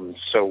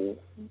 So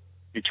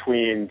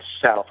between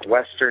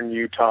southwestern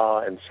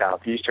Utah and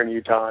southeastern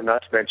Utah,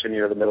 not to mention,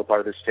 the middle part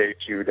of the state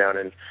too, down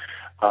in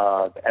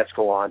the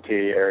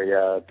Escalante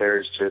area.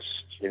 There's just,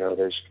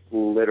 there's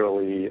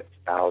literally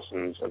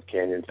thousands of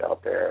canyons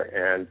out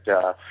there. And,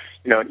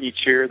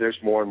 each year there's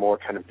more and more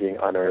kind of being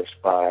unearthed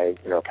by,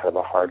 kind of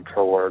a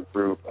hardcore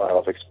group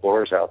of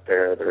explorers out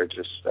there that are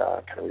just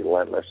kind of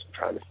relentless in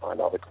trying to find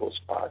all the cool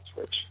spots,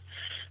 which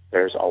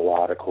there's a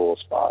lot of cool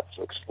spots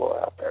to explore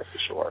out there for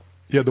sure.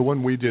 Yeah, the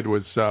one we did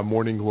was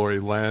Morning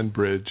Glory Land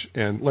Bridge.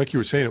 And like you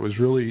were saying, it was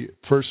really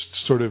first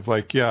sort of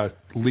like,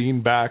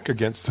 lean back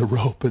against the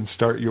rope and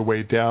start your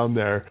way down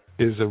there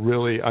is a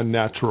really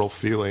unnatural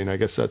feeling. I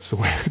guess that's the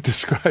way to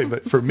describe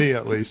it, for me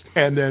at least.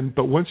 And then,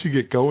 but once you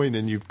get going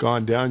and you've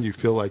gone down, you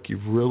feel like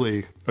you've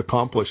really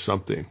accomplished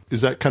something.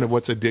 Is that kind of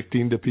what's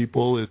addicting to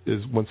people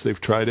is once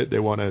they've tried it, they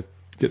want to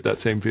get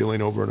that same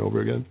feeling over and over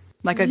again?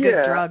 Like a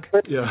good drug.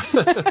 Yeah.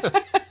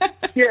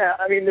 Yeah,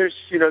 I mean, there's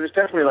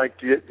definitely like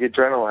the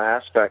adrenaline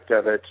aspect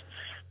of it,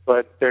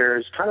 but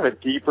there's kind of a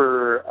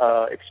deeper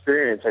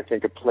experience, I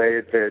think, at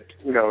play that,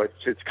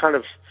 it's kind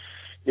of,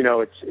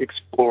 it's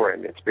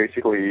exploring. It's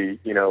basically,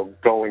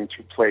 going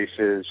to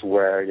places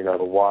where,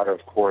 the water,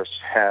 of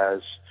course,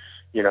 has,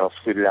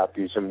 fluted out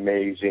these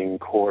amazing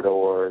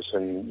corridors,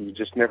 and you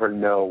just never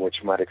know what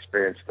you might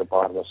experience at the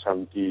bottom of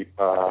some deep,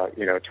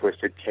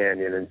 twisted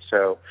canyon. And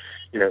so,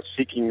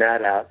 seeking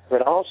that out.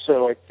 But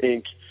also, I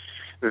think,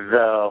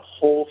 the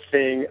whole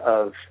thing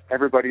of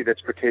everybody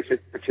that's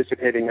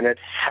participating in it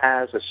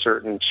has a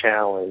certain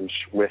challenge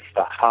with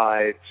the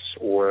heights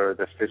or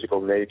the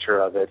physical nature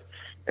of it.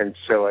 And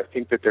so I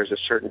think that there's a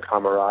certain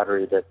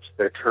camaraderie that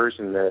occurs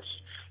in this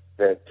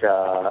that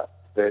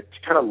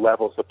kind of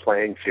levels the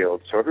playing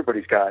field. So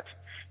everybody's got,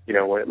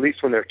 at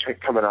least when they're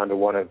coming on to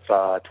one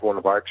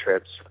of our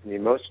trips, I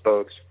mean, most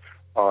folks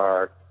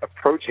are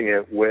approaching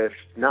it with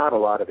not a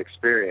lot of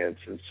experience,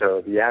 and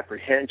so the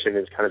apprehension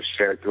is kind of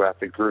shared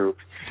throughout the group.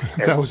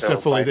 And that was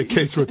definitely the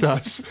case with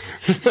us.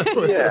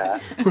 Yeah.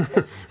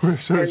 We're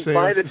sort of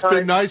saying, it's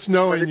been nice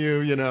knowing you,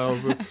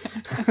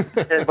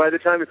 And by the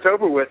time it's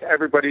over with,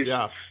 everybody's,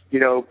 has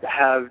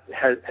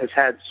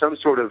had some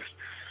sort of,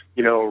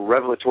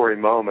 revelatory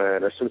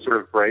moment or some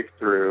sort of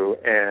breakthrough,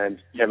 and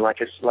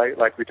like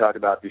we talked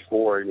about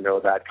before,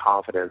 that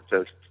confidence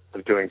of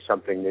doing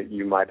something that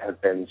you might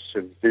have been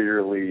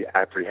severely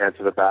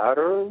apprehensive about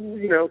or,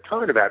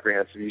 kind of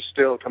apprehensive. You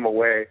still come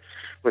away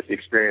with the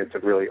experience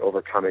of really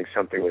overcoming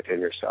something within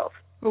yourself.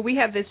 Well, we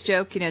have this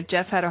joke,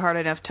 Jeff had a hard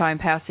enough time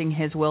passing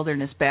his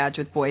wilderness badge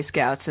with Boy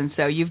Scouts, and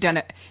so you've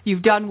done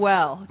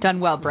well,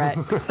 Brett.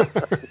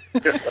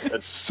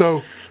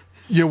 So,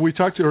 we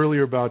talked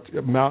earlier about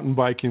mountain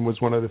biking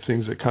was one of the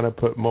things that kind of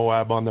put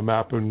Moab on the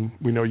map, and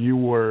we know you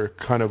were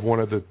kind of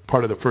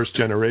part of the first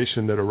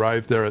generation that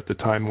arrived there at the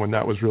time when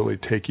that was really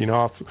taking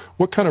off.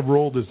 What kind of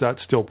role does that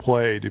still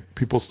play? Do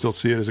people still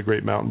see it as a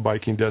great mountain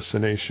biking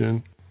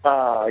destination?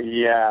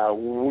 Yeah,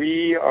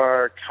 we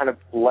are kind of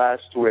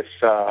blessed with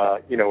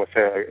a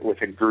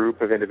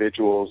group of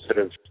individuals that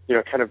have,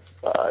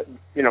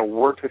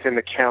 worked within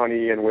the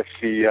county and with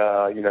the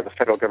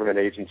federal government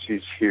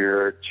agencies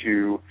here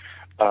to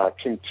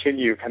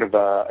continue kind of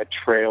a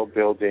trail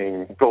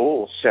building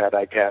goal set,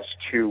 I guess,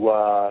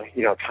 to,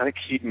 kind of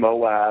keep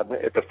Moab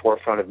at the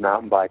forefront of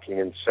mountain biking.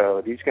 And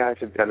so these guys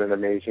have done an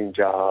amazing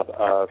job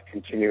of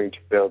continuing to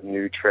build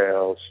new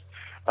trails.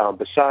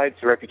 Besides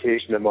the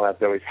reputation that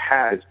Moab always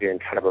has being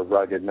kind of a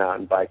rugged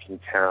mountain biking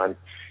town,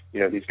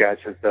 these guys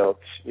have built,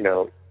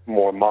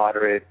 more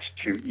moderate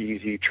to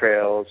easy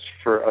trails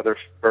for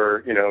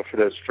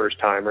those first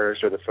timers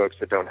or the folks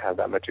that don't have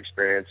that much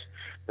experience.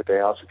 But they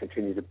also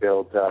continue to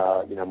build,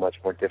 much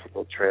more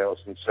difficult trails.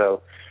 And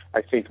so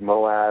I think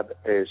Moab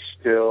is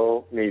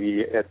still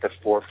maybe at the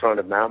forefront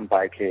of mountain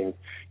biking,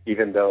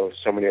 even though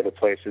so many other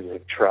places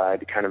have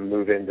tried to kind of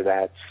move into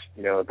that,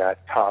 that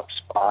top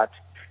spot.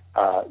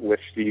 With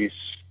these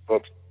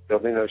folks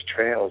building those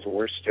trails,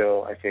 we're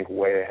still, I think,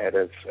 way ahead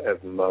of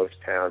most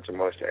towns and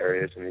most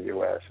areas in the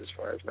U.S. as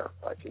far as mountain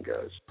biking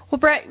goes. Well,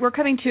 Brett, we're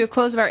coming to a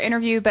close of our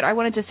interview, but I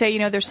wanted to say,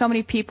 there's so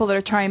many people that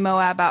are trying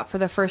Moab out for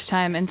the first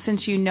time, and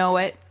since you know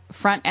it,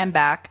 front and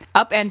back,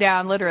 up and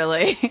down,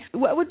 literally,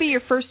 what would be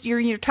your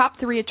top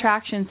 3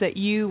 attractions that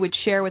you would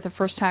share with a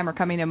first-timer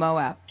coming to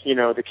Moab?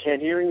 The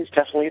canyoning is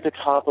definitely at the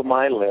top of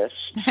my list.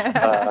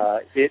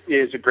 It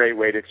is a great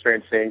way to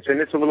experience things, and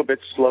it's a little bit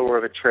slower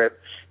of a trip,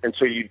 and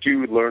so you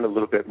do learn a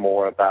little bit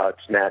more about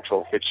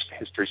natural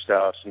history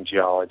stuff and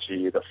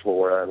geology, the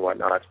flora and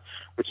whatnot,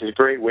 which is a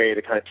great way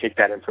to kind of take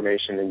that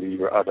information into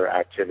your other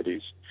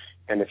activities.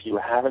 And if you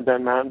haven't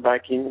done mountain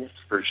biking,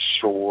 for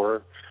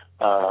sure,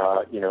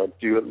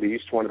 do at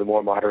least one of the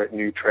more moderate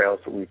new trails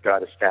that we've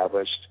got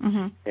established.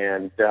 Mm-hmm.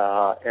 And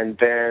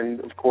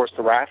then, of course,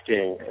 the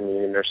rafting. I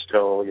mean, there's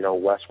still,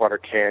 Westwater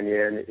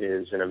Canyon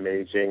is an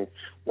amazing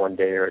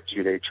 1-day or a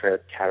 2-day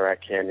trip.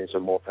 Cataract Canyon is a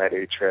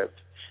multi-day trip.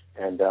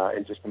 And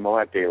just the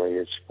Moab Daily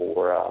is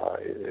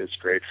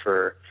great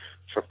for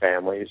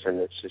families, and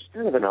it's just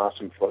kind of an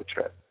awesome float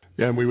trip.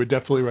 Yeah, and we would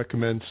definitely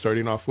recommend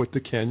starting off with the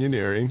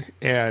canyoneering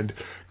and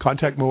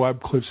contact Moab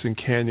Cliffs and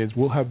Canyons.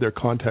 We'll have their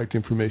contact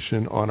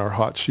information on our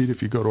hot sheet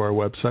if you go to our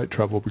website,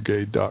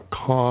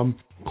 travelbrigade.com.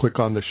 click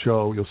on the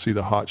show. You'll see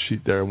the hot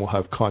sheet there, and we'll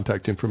have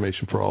contact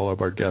information for all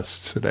of our guests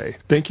today.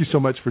 Thank you so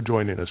much for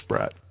joining us,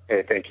 Brett.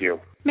 Hey, thank you.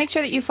 Make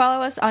sure that you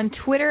follow us on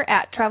Twitter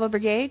at Travel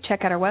Brigade.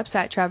 Check out our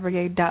website,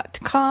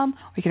 travelbrigade.com.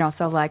 You can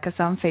also like us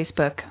on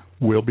Facebook.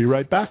 We'll be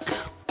right back.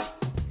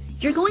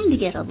 You're going to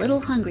get a little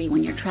hungry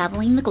when you're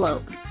traveling the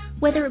globe.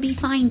 Whether it be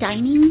fine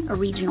dining, a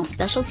regional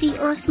specialty,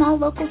 or a small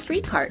local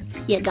street cart,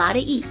 you gotta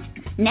eat.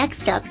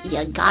 Next up, you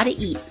gotta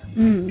eat.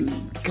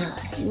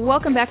 Good.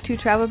 Welcome back to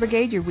Travel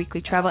Brigade, your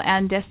weekly travel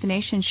and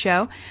destination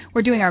show.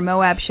 We're doing our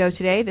Moab show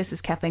today. This is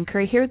Kathleen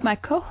Curry here with my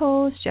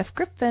co-host, Jeff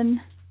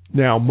Griffin.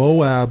 Now,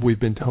 Moab, we've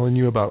been telling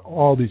you about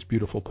all these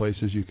beautiful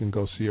places you can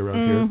go see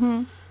around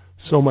here.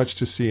 So much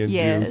to see and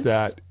do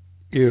that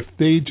if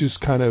they just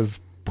kind of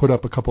put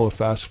up a couple of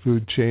fast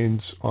food chains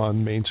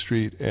on Main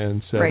Street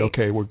and said,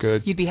 okay, we're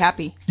good. You'd be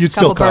happy. You'd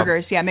still come. Couple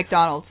burgers,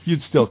 McDonald's.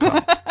 You'd still come.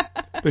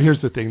 But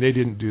here's the thing. They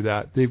didn't do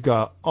that. They've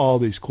got all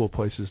these cool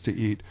places to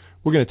eat.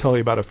 We're going to tell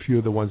you about a few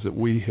of the ones that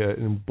we hit,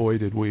 and boy,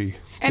 did we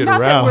get around. And not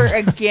that we're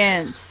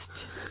against,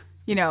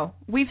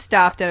 we've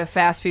stopped at a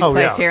fast food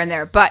place here and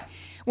there. But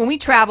when we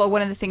travel,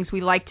 one of the things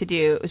we like to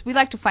do is we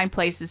like to find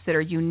places that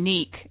are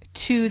unique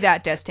to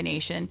that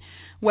destination,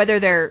 whether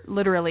they're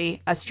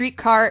literally a street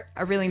cart,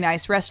 a really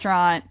nice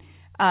restaurant.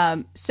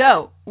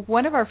 So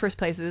one of our first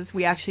places,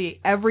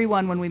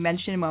 everyone when we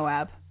mention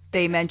Moab,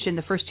 they mention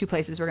the first two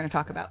places we're going to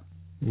talk about.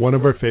 One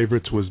of our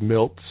favorites was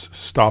Milt's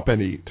Stop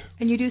and Eat.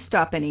 And you do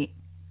stop and eat.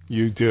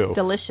 You do.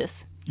 Delicious.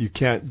 You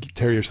can't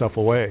tear yourself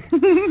away.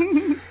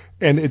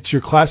 And it's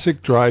your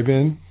classic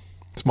drive-in,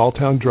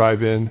 small-town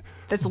drive-in.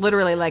 That's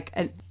literally like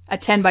a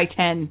 10 by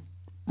 10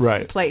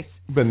 place.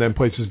 And then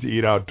places to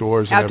eat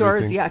outdoors and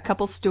everything. A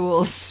couple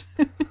stools.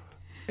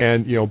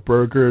 And,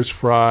 burgers,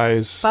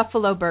 fries.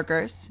 Buffalo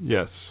burgers.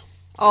 Yes.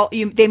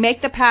 They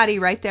make the patty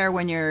right there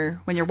when you're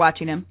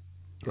watching them.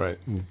 Right.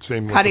 And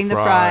same with cutting the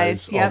fries,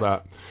 yep. all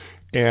that.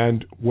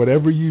 And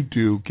whatever you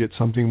do, get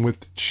something with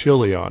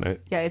chili on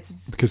it. Yeah,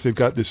 because they've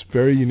got this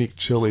very unique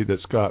chili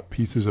that's got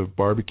pieces of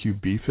barbecue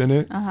beef in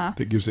it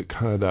that gives it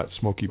kind of that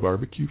smoky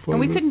barbecue flavor. And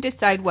we couldn't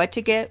decide what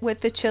to get with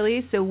the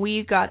chili, so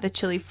we got the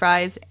chili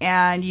fries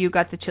and you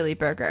got the chili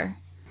burger.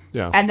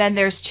 Yeah. And then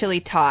there's chili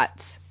tots.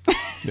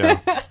 Yeah,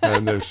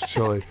 and there's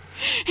chili.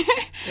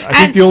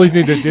 I think the only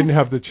thing that didn't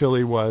have the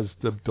chili was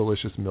the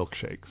delicious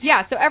milkshakes.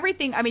 Yeah, so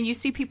everything, you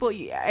see people,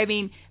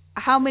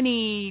 how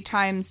many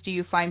times do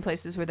you find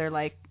places where they're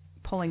like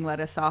pulling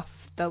lettuce off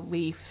the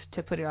leaf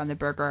to put it on the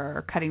burger,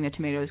 or cutting the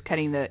tomatoes,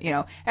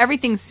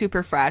 everything's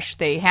super fresh.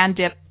 They hand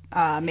dip,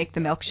 make the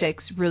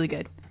milkshakes, really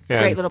good.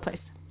 Great little place.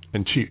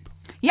 And cheap.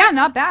 Yeah,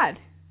 not bad.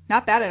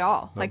 Not bad at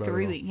all.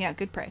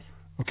 Good price.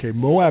 Okay,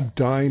 Moab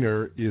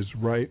Diner is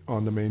right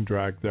on the main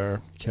drag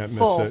there. Can't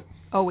miss it.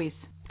 Always.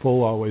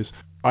 Full always.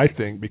 I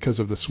think because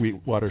of the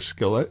Sweetwater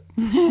skillet.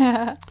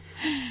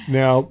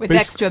 Now, with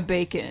extra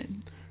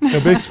bacon. Now,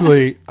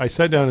 basically, I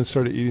sat down and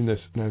started eating this,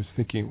 and I was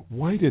thinking,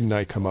 why didn't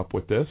I come up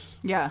with this?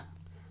 Yeah.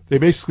 They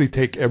basically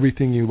take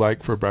everything you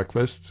like for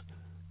breakfast,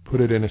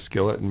 put it in a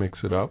skillet, and mix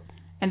it up.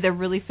 And they're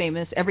really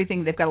famous.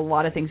 They've got a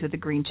lot of things with the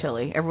green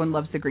chili. Everyone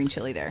loves the green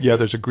chili there. Yeah,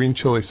 there's a green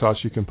chili sauce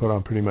you can put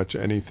on pretty much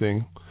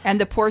anything. And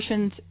the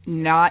portion's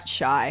not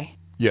shy.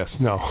 Yes,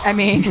 no.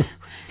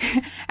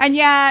 And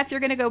if you're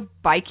going to go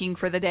biking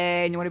for the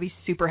day and you want to be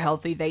super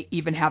healthy, they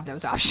even have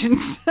those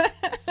options.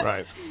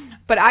 Right.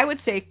 But I would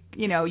say,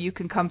 you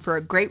can come for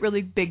a great,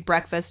 really big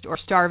breakfast or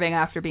starving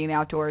after being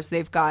outdoors.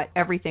 They've got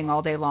everything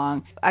all day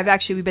long.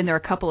 We've been there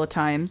a couple of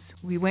times.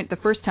 We went the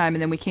first time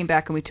and then we came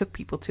back and we took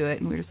people to it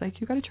and we were just like,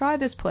 you got to try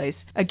this place.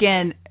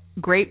 Again,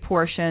 great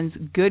portions,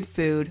 good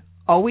food,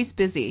 always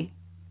busy,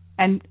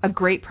 and a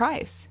great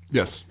price.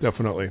 Yes,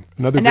 definitely.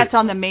 That's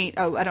on the main,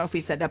 I don't know if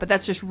we said that, but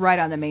that's just right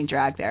on the main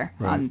drag there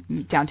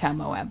on downtown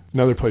Moab.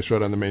 Another place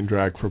right on the main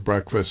drag for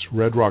breakfast,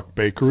 Red Rock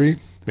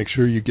Bakery. Make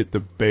sure you get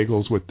the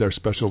bagels with their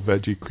special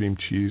veggie cream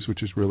cheese,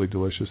 which is really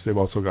delicious. They've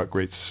also got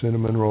great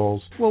cinnamon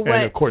rolls.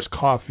 And, of course,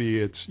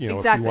 coffee. It's, if you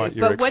want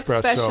your espresso and all that. But what's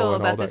special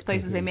about this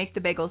place is they make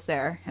the bagels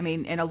there.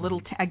 In a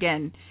little,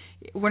 again,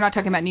 we're not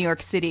talking about New York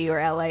City or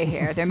L.A.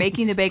 here. They're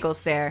making the bagels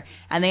there,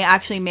 and they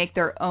actually make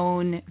their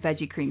own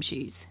veggie cream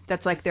cheese.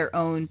 That's like their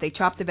own. They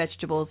chop the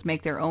vegetables,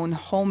 make their own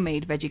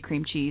homemade veggie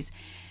cream cheese.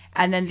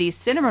 And then these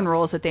cinnamon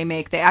rolls that they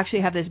make, they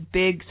actually have this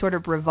big sort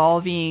of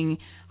revolving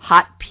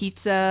hot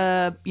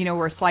pizza,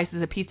 where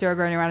slices of pizza are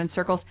going around in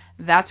circles.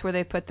 That's where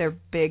they put their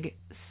big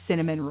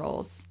cinnamon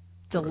rolls.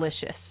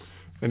 Delicious.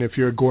 And if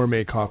you're a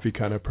gourmet coffee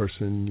kind of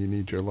person, you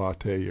need your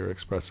latte, your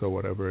espresso,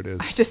 whatever it is.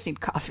 I just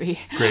need coffee.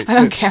 Great. I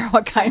don't care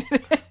what kind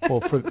it is.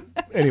 Well,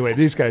 anyway,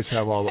 these guys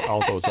have all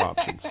those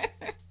options.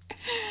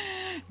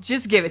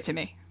 Just give it to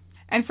me.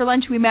 And for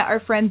lunch, we met our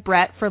friend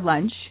Brett for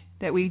lunch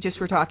that we just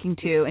were talking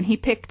to, and he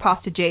picked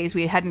Pasta J's.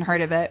 We hadn't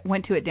heard of it.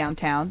 Went to it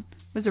downtown.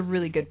 It was a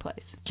really good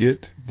place.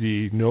 Get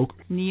the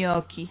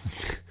gnocchi.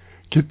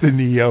 Get the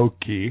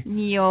gnocchi.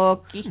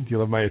 Gnocchi. Do you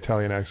love my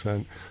Italian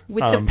accent?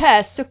 With the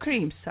pesto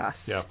cream sauce.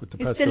 Yeah, with the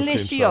pesto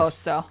cream sauce.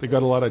 Delicioso. They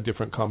got a lot of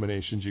different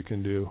combinations you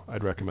can do.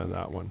 I'd recommend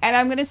that one. And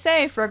I'm going to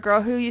say, for a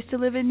girl who used to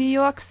live in New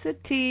York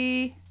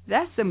City,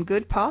 That's some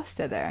good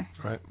pasta there.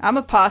 Right. I'm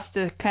a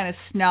pasta kind of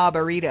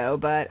snobberito,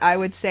 but I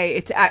would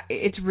say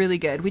it's really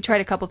good. We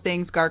tried a couple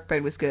things. Garlic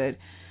bread was good.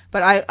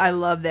 But I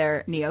love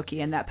their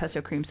gnocchi, and that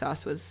pesto cream sauce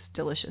was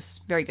delicious.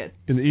 Very good.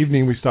 In the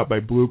evening, we stopped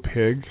by Blue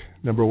Pig,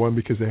 number 1,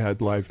 because they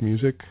had live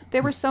music. They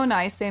were so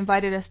nice. They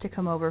invited us to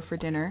come over for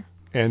dinner.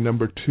 And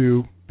number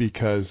 2,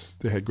 because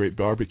they had great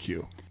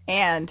barbecue.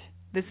 And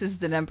this is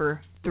the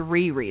number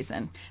 3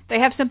 reason. They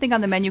have something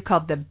on the menu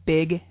called the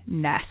Big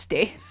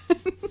Nasty.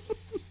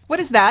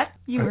 What is that?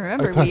 You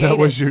remember?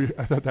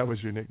 I thought that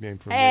was your nickname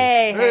for me.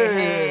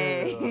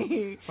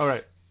 Hey. All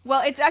right.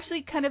 Well, it's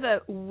actually kind of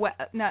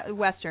not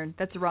Western,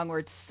 that's the wrong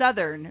word,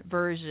 Southern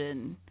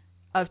version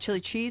of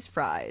chili cheese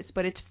fries.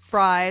 But it's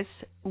fries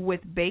with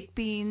baked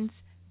beans,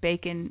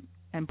 bacon,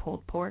 and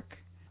pulled pork,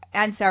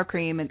 and sour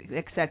cream, and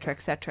et cetera, et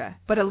cetera.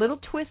 But a little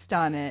twist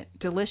on it,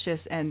 delicious.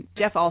 And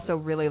Jeff also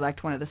really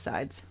liked one of the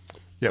sides.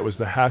 Yeah, it was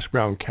the hash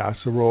brown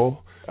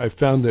casserole. I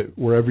found that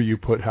wherever you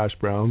put hash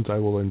browns, I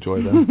will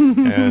enjoy them.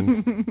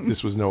 And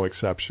this was no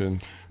exception.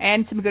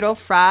 And some good old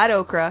fried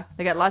okra.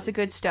 They got lots of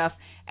good stuff.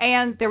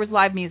 And there was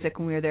live music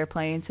when we were there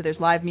playing. So there's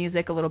live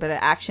music, a little bit of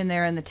action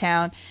there in the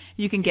town.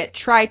 You can get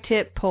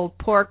tri-tip, pulled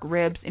pork,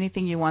 ribs,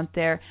 anything you want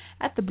there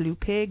at the Blue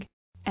Pig.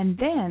 And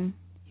then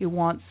you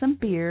want some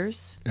beers.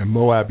 And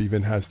Moab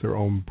even has their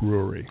own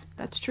brewery.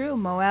 That's true.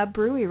 Moab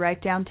Brewery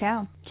right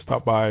downtown.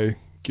 Stop by,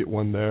 get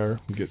one there,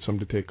 and get some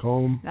to take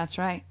home. That's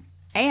right.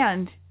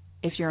 And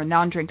if you're a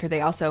non-drinker,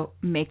 they also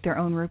make their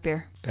own root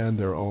beer. And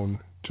their own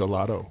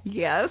gelato.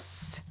 Yes.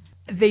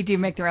 They do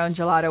make their own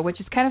gelato, which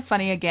is kind of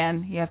funny.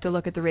 Again, you have to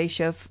look at the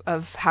ratio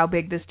of how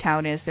big this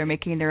town is. They're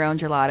making their own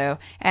gelato.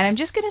 And I'm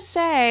just going to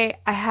say,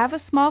 I have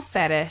a small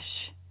fetish.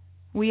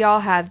 We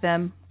all have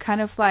them.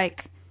 Kind of like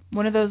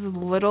one of those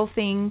little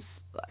things,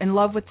 in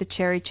love with the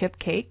cherry chip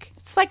cake.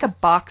 It's like a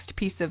boxed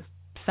piece of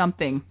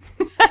something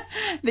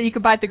that you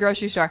could buy at the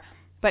grocery store.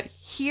 But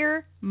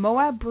here,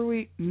 Moab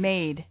Brewery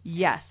made,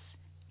 yes,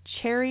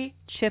 cherry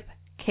chip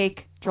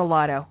cake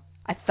gelato.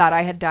 I thought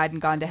I had died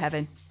and gone to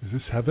heaven. Is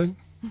this heaven?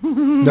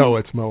 No,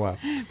 it's Moab.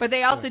 But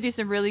they also do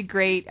some really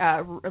great,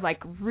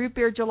 like root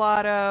beer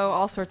gelato,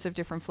 all sorts of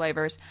different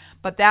flavors.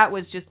 But that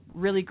was just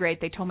really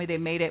great. They told me they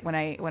made it when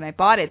I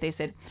bought it. They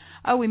said,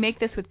 "Oh, we make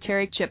this with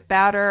cherry chip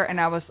batter,"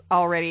 and I was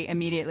already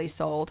immediately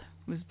sold.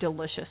 It was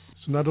delicious.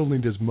 So not only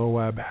does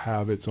Moab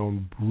have its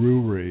own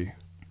brewery,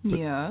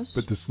 yes,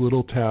 but this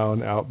little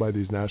town out by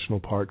these national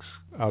parks,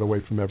 out away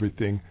from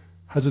everything,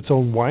 has its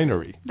own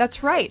winery.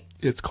 That's right.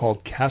 It's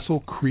called Castle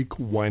Creek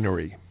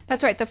Winery.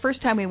 That's right. The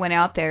first time we went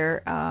out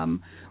there,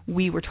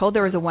 we were told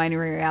there was a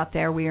winery out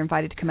there. We were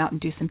invited to come out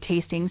and do some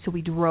tasting. So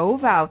we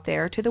drove out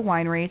there to the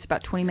winery. It's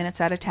about 20 minutes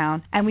out of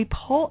town. And we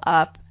pull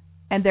up,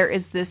 and there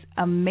is this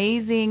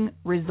amazing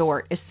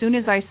resort. As soon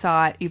as I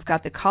saw it, you've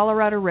got the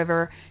Colorado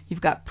River. You've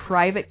got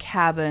private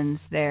cabins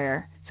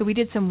there. So we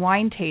did some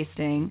wine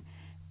tasting,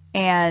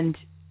 and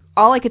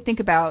all I could think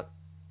about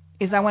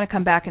is I want to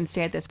come back and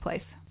stay at this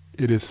place.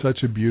 It is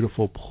such a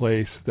beautiful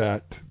place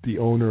that the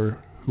owner,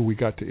 who we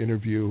got to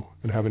interview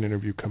and have an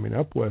interview coming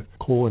up with,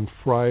 Colin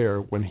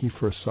Fryer, when he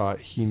first saw it,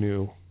 he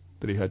knew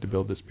that he had to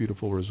build this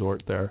beautiful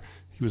resort there.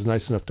 He was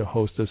nice enough to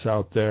host us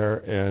out there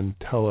and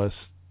tell us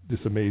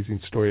this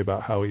amazing story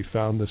about how he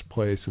found this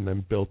place and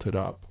then built it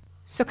up.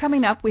 So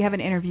coming up, we have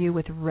an interview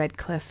with Red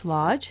Cliff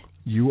Lodge.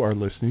 You are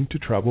listening to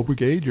Travel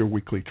Brigade, your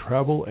weekly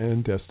travel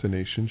and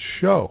destination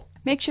show.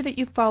 Make sure that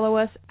you follow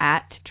us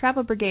at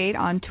Travel Brigade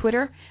on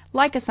Twitter,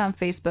 like us on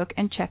Facebook,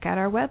 and check out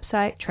our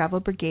website,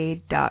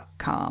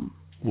 travelbrigade.com.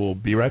 We'll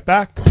be right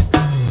back.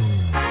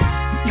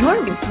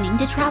 You're listening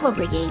to Travel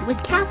Brigade with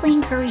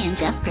Kathleen Curry and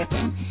Jeff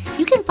Griffin.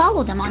 You can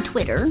follow them on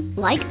Twitter,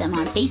 like them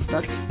on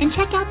Facebook, and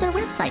check out their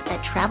website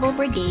at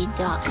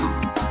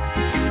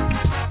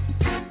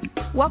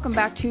travelbrigade.com. Welcome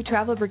back to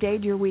Travel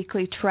Brigade, your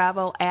weekly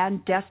travel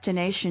and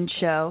destination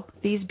show.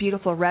 These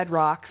beautiful red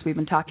rocks, we've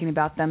been talking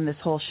about them this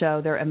whole show.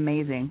 They're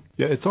amazing.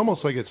 Yeah, it's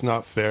almost like it's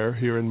not fair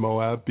here in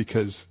Moab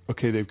because,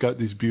 okay, they've got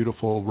these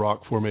beautiful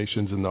rock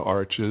formations in the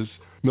arches.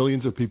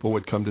 Millions of people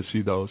would come to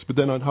see those. But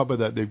then on top of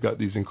that, they've got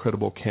these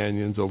incredible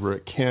canyons over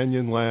at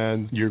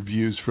Canyonland, your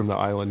views from the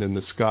island in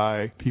the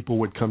sky. People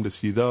would come to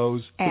see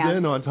those. And but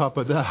then on top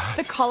of that,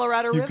 the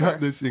Colorado River. You've got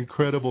this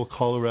incredible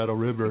Colorado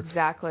River.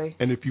 Exactly.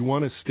 And if you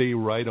want to stay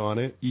right on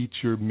it, eat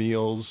your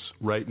meals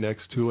right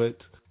next to it,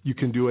 you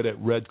can do it at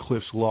Red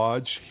Cliffs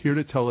Lodge. Here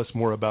to tell us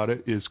more about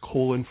it is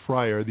Colin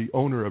Fryer, the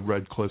owner of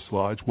Red Cliffs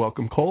Lodge.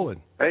 Welcome,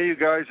 Colin. Hey, you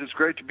guys. It's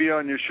great to be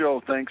on your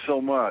show. Thanks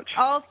so much.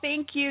 Oh,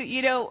 thank you.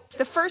 You know,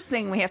 the first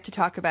thing we have to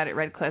talk about at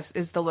Red Cliffs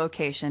is the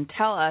location.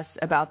 Tell us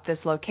about this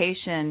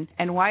location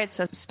and why it's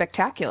so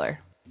spectacular.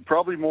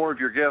 Probably more of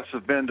your guests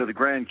have been to the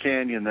Grand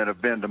Canyon than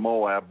have been to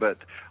Moab, but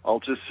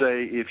I'll just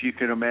say if you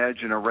can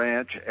imagine a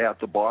ranch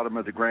at the bottom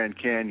of the Grand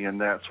Canyon,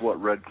 that's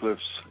what Red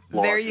Cliffs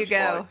Lodge There you is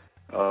go. like.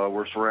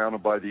 We're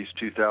surrounded by these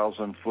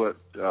 2,000-foot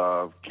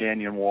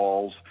canyon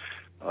walls.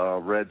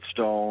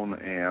 redstone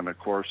and, of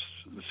course,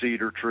 the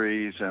cedar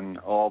trees and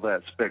all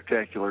that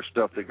spectacular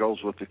stuff that goes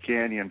with the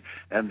canyon.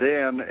 And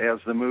then, as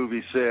the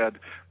movie said,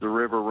 the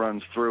river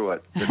runs through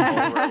it. The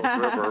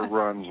Colorado River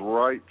runs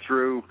right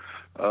through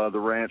the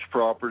ranch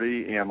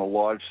property, and the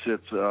lodge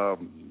sits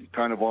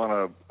kind of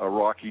on a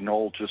rocky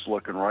knoll just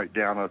looking right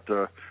down at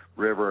the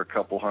river a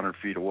couple 100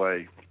 feet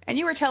away. And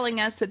you were telling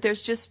us that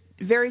there's just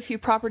very few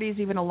properties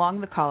even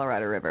along the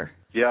Colorado River.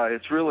 Yeah,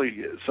 it's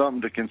really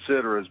something to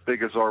consider. As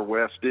big as our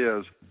west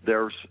is,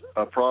 there's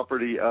a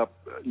property up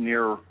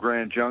near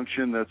Grand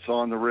Junction that's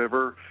on the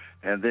river,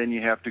 and then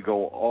you have to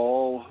go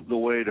all the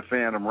way to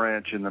Phantom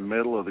Ranch in the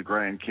middle of the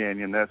Grand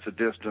Canyon. That's a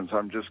distance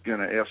I'm just going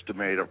to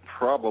estimate of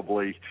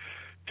probably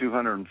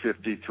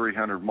 250,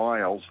 300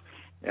 miles,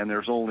 and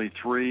there's only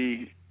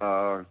 3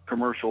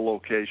 commercial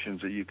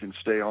locations that you can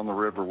stay on the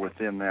river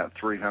within that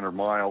 300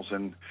 miles,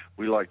 and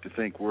we like to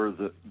think we're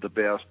the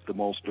best, the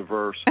most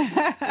diverse,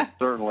 and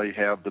certainly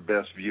have the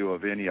best view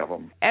of any of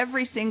them.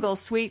 Every single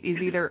suite is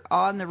either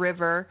on the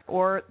river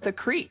or the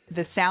creek,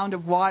 the sound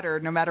of water,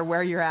 no matter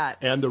where you're at.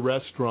 And the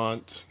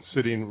restaurant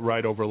sitting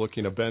right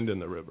overlooking a bend in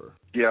the river.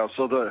 Yeah,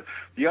 so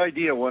the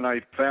idea when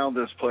I found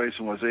this place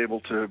and was able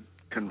to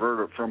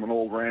convert it from an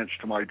old ranch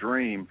to my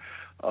dream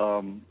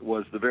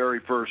was the very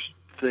first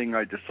thing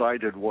I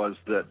decided was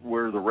that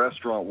where the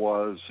restaurant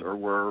was, or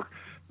where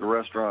the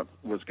restaurant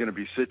was going to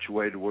be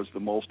situated, was the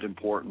most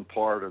important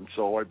part. And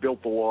so I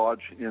built the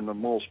lodge in the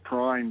most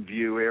prime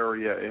view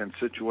area and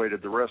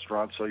situated the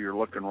restaurant so you're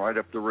looking right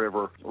up the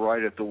river,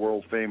 right at the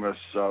world-famous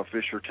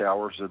Fisher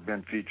Towers that have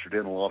been featured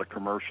in a lot of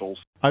commercials.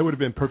 I would have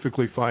been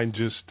perfectly fine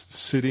just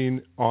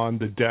sitting on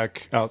the deck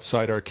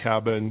outside our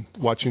cabin,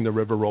 watching the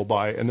river roll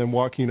by, and then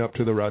walking up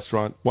to the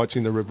restaurant,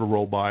 watching the river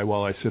roll by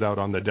while I sit out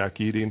on the deck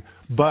eating.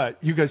 But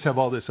you guys have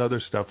all this other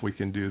stuff we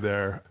can do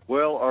there.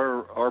 Well,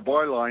 our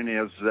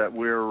byline is that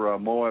we're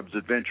Moab's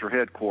adventure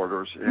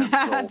headquarters. And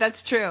so, that's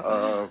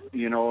true.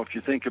 If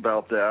you think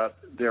about that,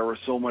 there was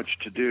so much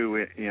to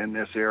do in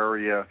this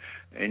area,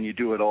 and you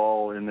do it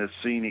all in this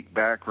scenic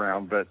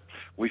background. But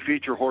we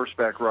feature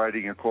horseback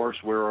riding, of course.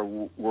 We're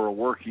a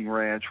working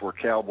ranch. We're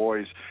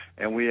cowboys,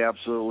 and we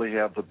absolutely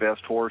have the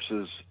best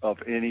horses of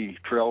any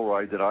trail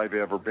ride that I've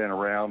ever been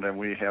around, and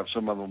we have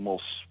some of the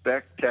most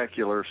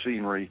spectacular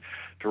scenery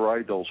to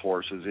ride those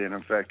horses in.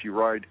 In fact, you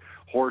ride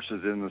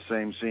horses in the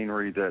same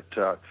scenery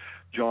that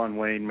John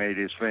Wayne made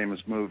his famous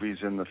movies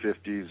in the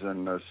 50s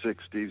and the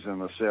 60s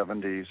and the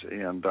 70s,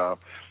 and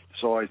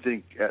so I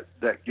think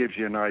that gives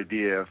you an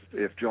idea.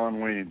 If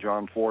John Wayne and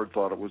John Ford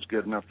thought it was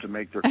good enough to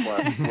make their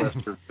classic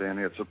westerns, then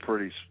it's a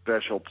pretty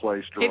special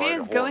place to ride a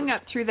horse. It is, going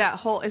up through that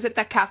whole, is it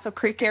that Castle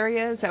Creek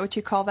area? Is that what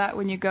you call that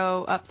when you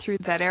go up through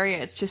that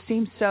area? It just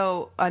seems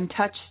so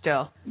untouched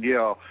still.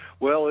 Yeah,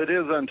 well, it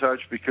is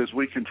untouched because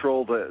we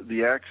control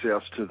the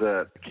access to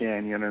that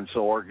canyon, and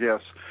so our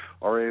guests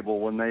are able,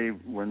 when they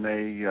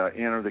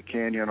enter the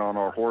canyon on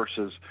our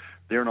horses,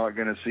 they're not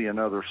going to see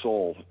another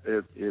soul.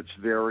 It's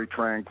very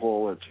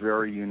tranquil. It's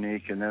very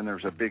unique. And then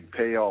there's a big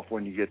payoff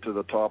when you get to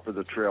the top of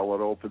the trail.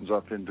 It opens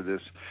up into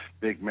this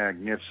big,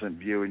 magnificent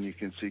view, and you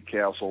can see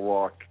Castle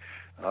Rock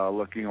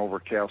looking over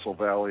Castle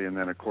Valley, and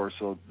then, of course,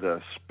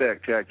 the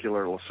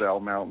spectacular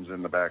LaSalle Mountains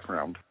in the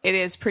background. It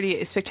is pretty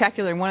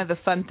spectacular, and one of the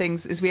fun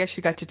things is we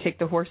actually got to take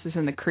the horses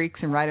in the creeks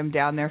and ride them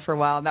down there for a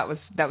while, and that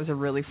was a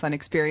really fun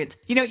experience.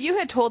 You know, you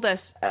had told us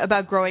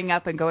about growing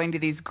up and going to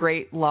these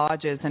great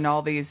lodges and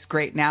all these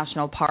great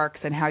national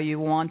parks and how you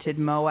wanted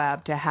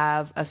Moab to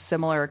have a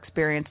similar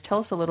experience.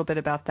 Tell us a little bit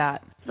about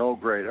that. Oh,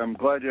 great. I'm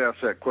glad you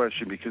asked that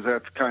question, because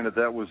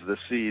that was the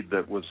seed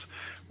that was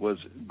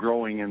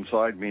growing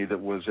inside me that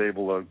was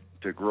able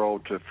to grow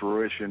to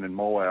fruition in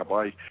Moab.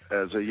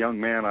 As a young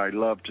man, I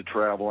loved to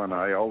travel, and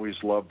I always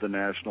loved the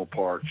national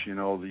parks, the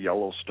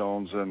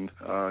Yellowstones and,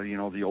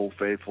 the Old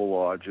Faithful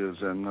lodges,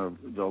 and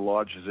the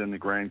lodges in the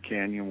Grand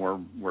Canyon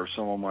were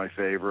some of my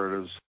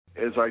favorites.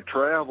 As I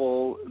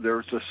travel,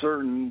 there's a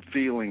certain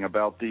feeling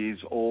about these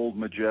old,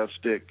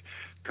 majestic,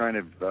 kind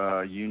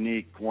of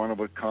unique,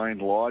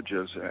 one-of-a-kind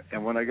lodges.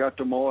 And when I got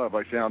to Moab,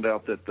 I found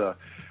out that the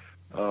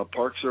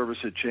Park Service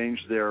had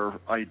changed their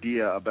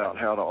idea about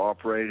how to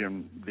operate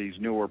in these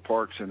newer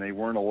parks, and they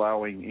weren't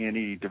allowing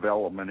any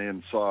development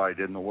inside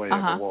in the way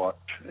of a lodge.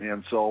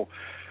 And so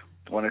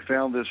when I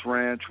found this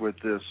ranch with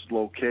this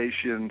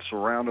location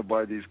surrounded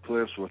by these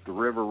cliffs with the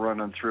river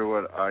running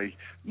through it, I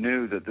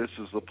knew that this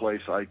is the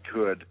place I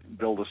could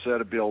build a set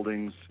of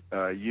buildings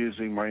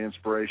using my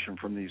inspiration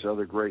from these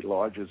other great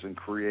lodges and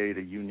create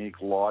a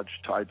unique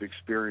lodge-type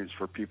experience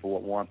for people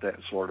that want that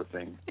sort of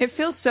thing. It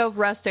feels so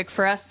rustic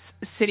for us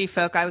city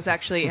folk. I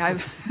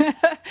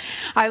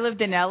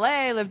lived in L.A.,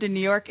 I lived in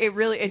New York.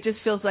 It just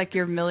feels like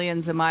you're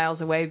millions of miles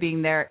away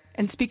being there.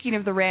 And speaking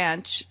of the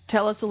ranch,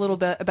 tell us a little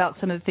bit about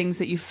some of the things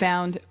that you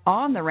found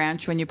on the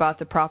ranch when you bought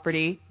the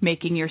property,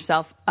 making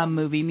yourself a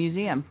movie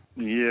museum.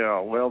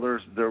 Yeah, well,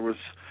 there was,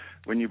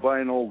 when you buy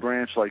an old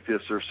ranch like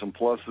this, there's some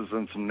pluses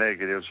and some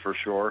negatives for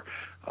sure.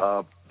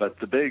 But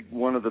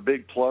one of the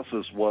big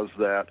pluses was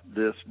that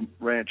this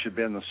ranch had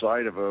been the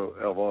site of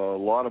a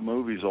lot of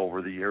movies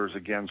over the years,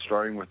 again,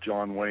 starting with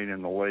John Wayne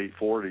in the late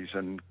 40s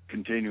and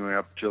continuing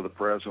up to the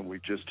present. We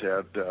just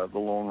had The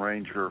Lone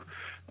Ranger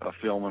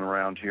filming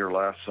around here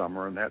last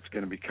summer, and that's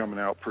going to be coming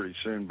out pretty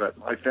soon. But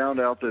I found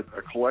out that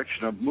a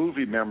collection of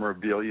movie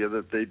memorabilia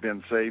that they'd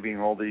been saving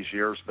all these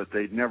years, but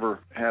they'd never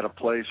had a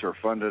place or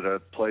funded a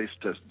place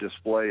to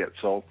display it.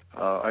 So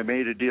I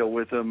made a deal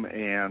with them,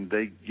 and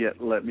they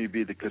let me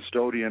be the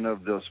custodian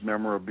of this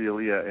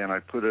memorabilia, and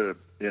I put it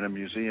in a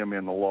museum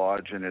in the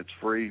lodge, and it's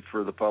free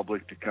for the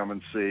public to come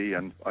and see.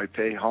 And I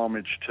pay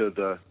homage to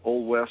the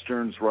old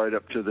westerns right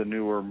up to the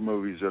newer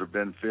movies that have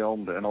been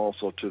filmed, and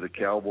also to the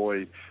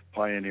cowboy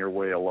pioneer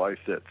way of life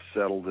that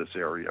settled this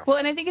area. Well,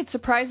 and I think it's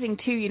surprising,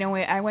 too. You know,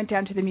 I went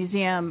down to the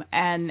museum,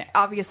 and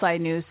obviously I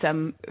knew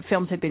some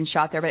films had been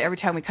shot there, but every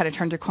time we kind of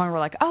turned a corner, we're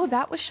like, oh,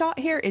 that was shot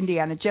here?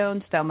 Indiana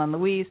Jones, Thelma and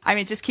Louise. I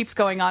mean, it just keeps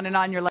going on and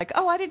on. You're like,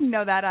 oh, I didn't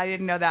know that.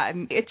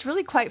 And it's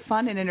really quite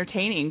fun and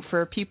entertaining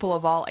for people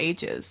of all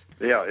ages.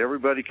 Yeah,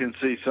 everybody can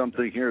see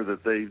something here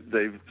that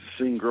they've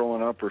seen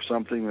growing up, or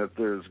something that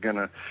there's going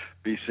to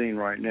be seen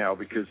right now,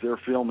 because they're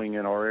filming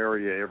in our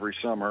area every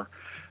summer.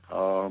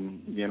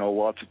 You know,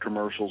 lots of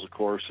commercials, of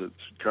course. It's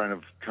kind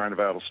of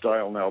out of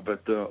style now,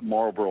 but the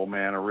Marlboro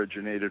Man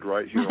originated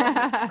right here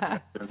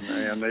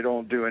and they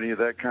don't do any of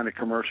that kind of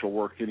commercial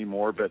work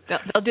anymore. But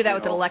they'll do that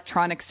with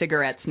electronic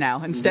cigarettes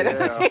now instead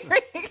of.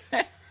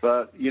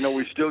 But you know,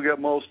 we still get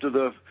most of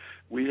the.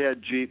 We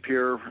had Jeep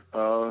here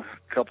a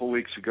couple of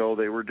weeks ago.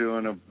 They were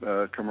doing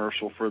a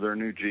commercial for their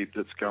new Jeep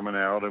that's coming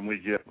out, and we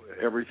get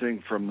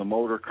everything from the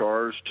motor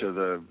cars to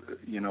the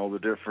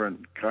different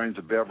kinds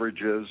of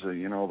beverages,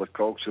 the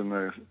Cokes and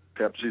the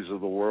Pepsis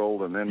of the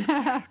world, and then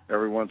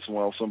every once in a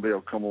while somebody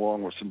will come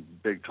along with some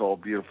big, tall,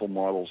 beautiful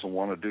models and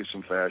want to do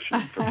some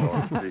fashion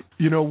photography.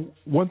 You know,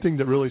 one thing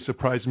that really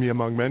surprised me,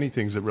 among many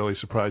things that really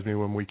surprised me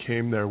when we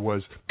came there,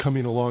 was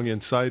coming along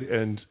inside,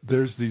 and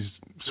there's these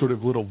sort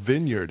of little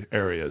vineyard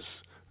areas.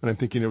 And I'm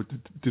thinking,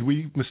 did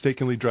we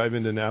mistakenly drive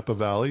into Napa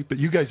Valley? But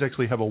you guys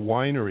actually have a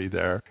winery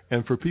there.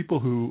 And for people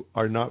who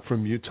are not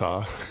from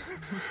Utah,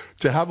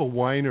 to have a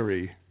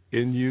winery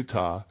in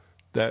Utah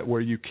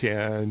where you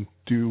can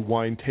do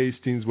wine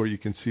tastings, where you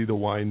can see the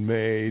wine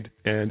made,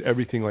 and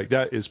everything like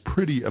that is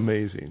pretty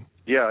amazing.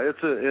 Yeah,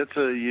 it's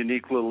a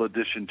unique little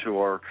addition to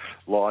our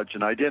lodge,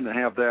 and I didn't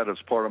have that as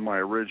part of my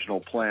original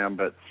plan,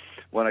 but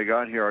when I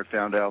got here, I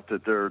found out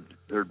that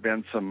there'd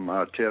been some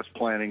test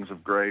plantings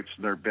of grapes,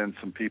 and there'd been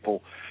some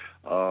people,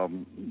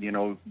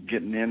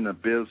 getting in the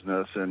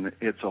business, and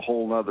it's a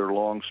whole other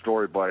long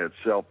story by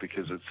itself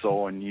because it's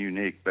so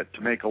unique. But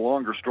to make a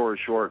longer story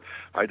short,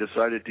 I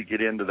decided to get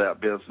into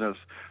that business.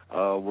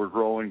 We're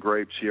growing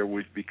grapes here.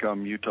 We've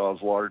become Utah's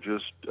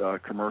largest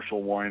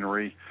commercial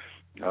winery,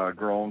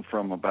 grown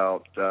from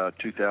about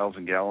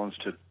 2,000 gallons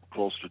to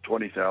close to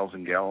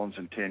 20,000 gallons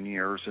in 10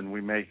 years, and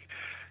we make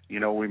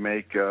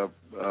a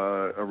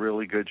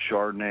really good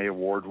Chardonnay,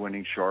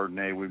 award-winning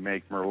Chardonnay. We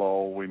make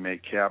Merlot. We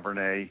make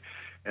Cabernet.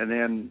 And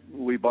then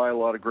we buy a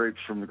lot of grapes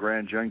from the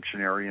Grand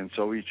Junction area, and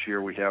so each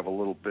year we have a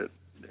little bit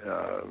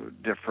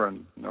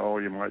different,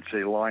 you might say,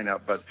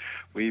 lineup. But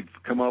we've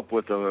come up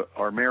with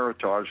our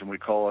Meritage, and we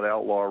call it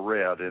Outlaw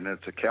Red, and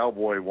it's a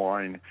cowboy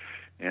wine.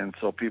 And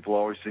so people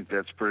always think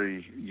that's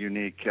pretty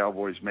unique,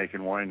 cowboys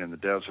making wine in the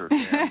desert.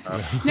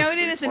 And, no, it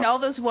is. And all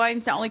those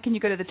wines, not only can you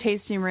go to the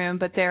tasting room,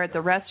 but there at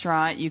the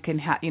restaurant, you can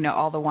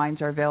all the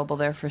wines are available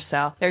there for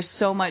sale. There's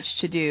so much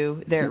to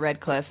do there at Red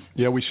Cliff.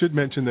 Yeah, we should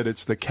mention that it's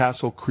the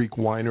Castle Creek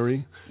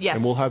Winery. Yes.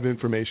 And we'll have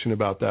information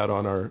about that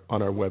on our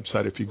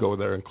website if you go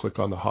there and click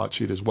on the hot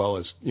sheet, as well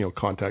as,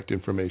 contact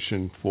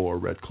information for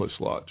Red Cliff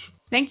Lodge.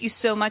 Thank you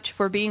so much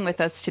for being with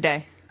us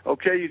today.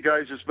 Okay, you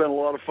guys, it's been a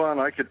lot of fun.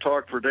 I could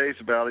talk for days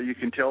about it. You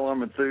can tell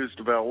I'm enthused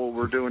about what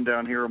we're doing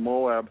down here in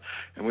Moab,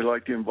 and we'd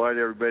like to invite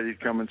everybody to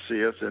come and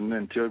see us. And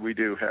until we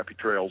do, happy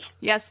trails.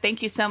 Yes,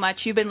 thank you so much.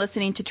 You've been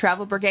listening to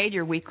Travel Brigade,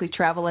 your weekly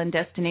travel and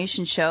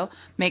destination show.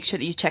 Make sure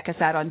that you check us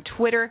out on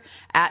Twitter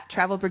at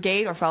Travel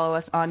Brigade, or follow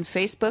us on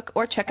Facebook,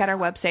 or check out our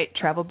website,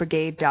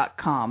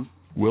 travelbrigade.com.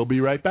 We'll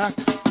be right back.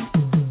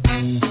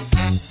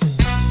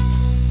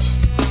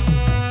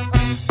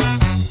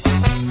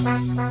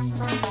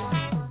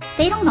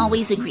 They don't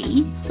always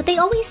agree, but they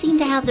always seem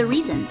to have their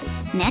reasons.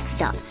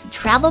 Next up,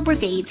 Travel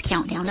Brigade's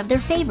countdown of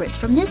their favorites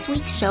from this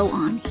week's show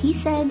on He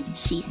Said,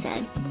 She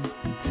Said.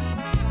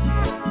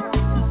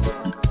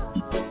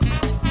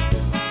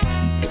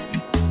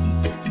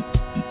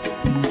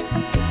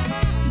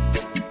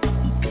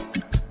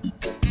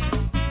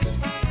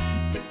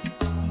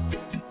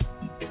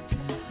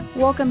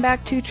 Welcome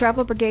back to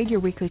Travel Brigade,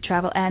 your weekly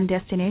travel and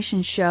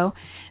destination show.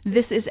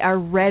 This is our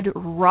Red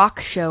Rock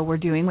show we're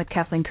doing with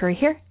Kathleen Curry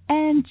here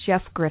and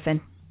Jeff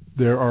Griffin.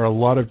 There are a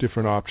lot of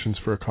different options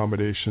for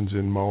accommodations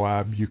in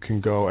Moab. You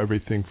can go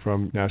everything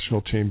from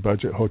national chain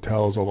budget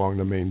hotels along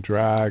the main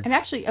drag. And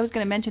actually, I was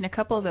going to mention a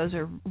couple of those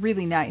are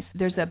really nice.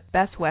 There's a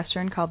Best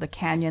Western called the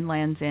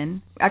Canyonlands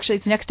Inn. Actually,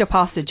 it's next to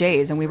Pasta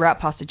J's, and we were at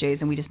Pasta J's,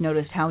 and we just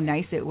noticed how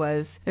nice it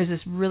was. There's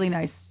this really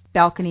nice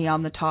balcony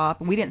on the top.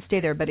 And we didn't stay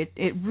there, but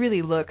it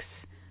really looks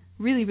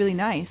really, really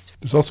nice.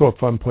 There's also a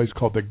fun place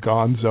called the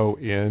Gonzo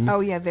Inn.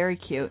 Oh, yeah, very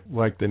cute.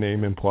 Like the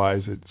name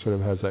implies, it sort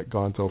of has that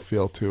Gonzo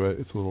feel to it.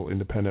 It's a little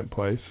independent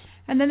place.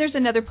 And then there's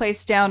another place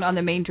down on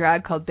the main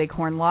drag called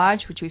Bighorn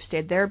Lodge, which we've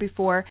stayed there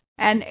before.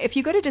 And if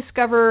you go to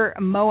Discover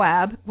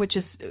Moab, which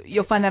is,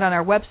 you'll find that on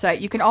our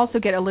website, you can also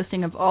get a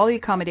listing of all the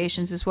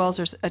accommodations, as well as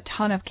there's a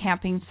ton of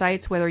camping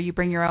sites, whether you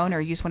bring your own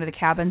or use one of the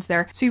cabins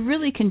there. So you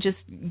really can just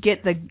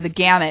get the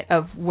gamut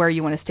of where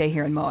you want to stay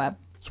here in Moab.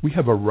 So we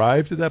have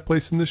arrived at that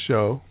place in the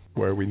show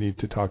where we need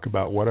to talk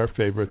about what our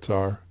favorites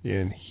are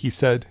in He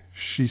Said,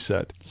 She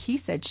Said. He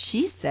said,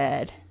 she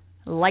said.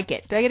 Like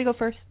it. Do I get to go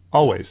first?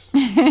 Always.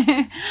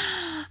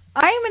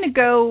 I'm going to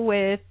go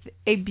with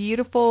a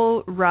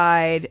beautiful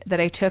ride that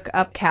I took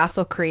up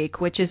Castle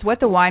Creek, which is what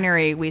the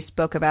winery we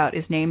spoke about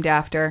is named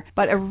after.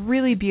 But a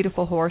really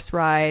beautiful horse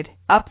ride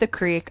up the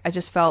creek. I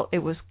just felt it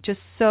was just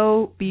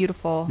so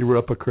beautiful. You were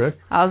up a creek?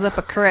 I was up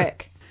a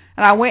creek.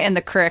 And I went in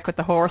the creek with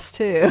the horse,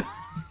 too.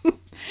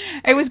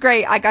 It was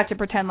great. I got to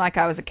pretend like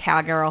I was a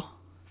cowgirl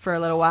for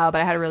a little while, but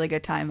I had a really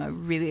good time. I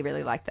really,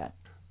 really liked that.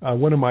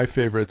 One of my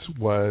favorites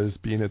was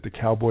being at the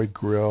Cowboy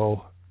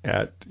Grill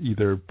at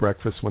either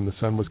breakfast when the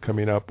sun was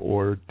coming up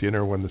or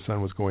dinner when the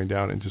sun was going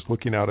down, and just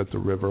looking out at the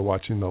river,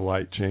 watching the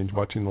light change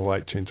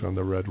on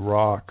the red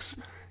rocks.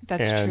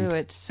 That's and true.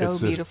 It's so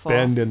it's beautiful. This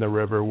bend in the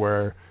river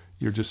where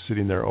you're just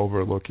sitting there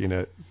overlooking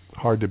it.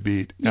 Hard to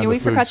beat. You know, we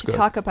forgot to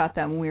talk about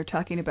that when we were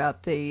talking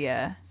about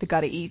the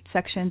Gotta Eat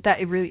section.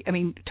 That it really, I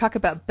mean, talk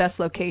about best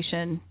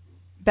location,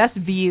 best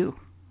view.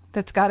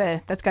 That's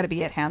gotta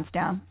be it, hands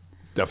down.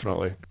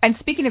 Definitely. And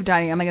speaking of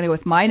dining, I'm going to go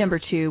with my number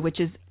 2, which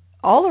is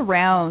all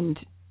around.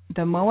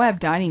 The Moab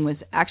dining was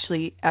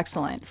actually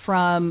excellent.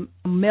 From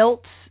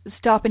Milt's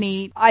Stop and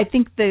Eat, I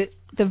think the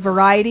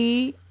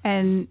variety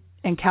and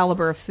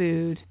caliber of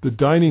food. The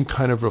dining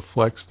kind of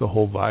reflects the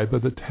whole vibe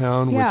of the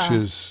town, yeah.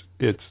 Which is,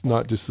 it's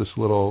not just this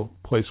little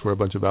place where a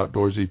bunch of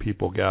outdoorsy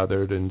people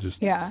gathered and just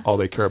all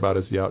they care about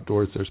is the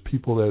outdoors. There's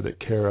people there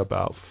that care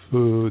about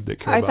food,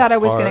 that care about art. I thought I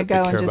was going to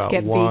go and just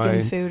get wine.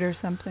 Vegan food or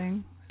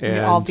something.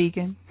 And all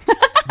vegan.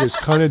 There's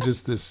kind of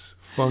just this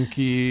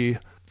funky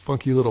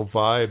little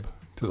vibe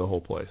to the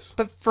whole place.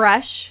 But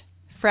fresh,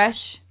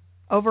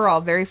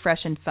 overall very fresh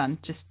and fun.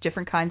 Just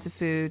different kinds of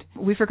food.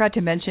 We forgot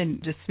to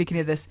mention, just speaking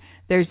of this,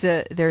 there's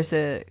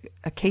a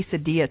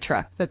quesadilla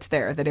truck that's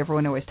there that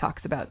everyone always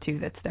talks about too.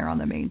 That's there on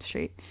the main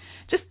street.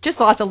 Just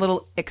lots of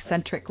little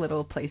eccentric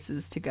little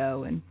places to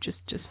go and just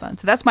fun.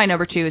 So that's my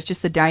number 2. Is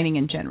just the dining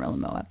in general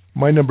in Moab.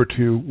 My number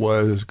 2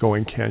 was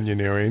going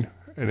canyoneering,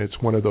 and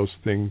it's one of those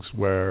things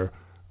where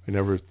I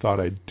never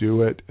thought I'd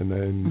do it, and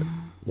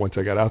then once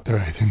I got out there,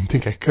 I didn't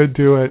think I could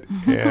do it,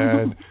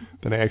 and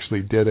then I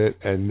actually did it,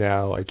 and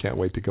now I can't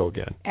wait to go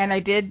again. And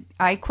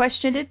I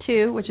questioned it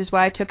too, which is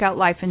why I took out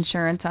life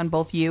insurance on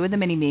both you and the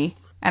mini-me,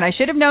 and I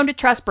should have known to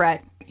trust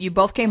Brett. You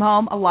both came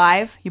home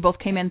alive. You both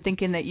came in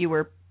thinking that you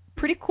were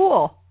pretty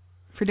cool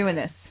for doing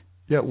this.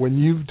 Yeah, when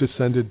you've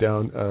descended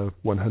down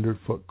a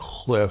 100-foot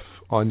cliff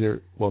on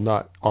your, well,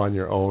 not on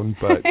your own,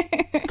 but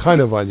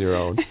kind of on your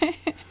own,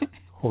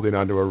 holding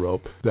onto a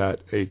rope that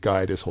a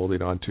guide is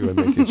holding onto and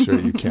making sure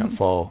you can't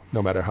fall,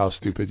 no matter how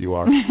stupid you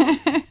are.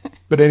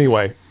 But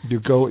anyway,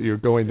 you're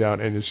going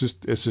down, and it's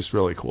just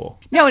really cool.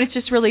 No, and it's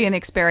just really an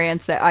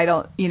experience that I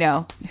don't,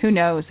 who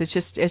knows? It's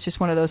just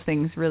one of those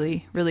things,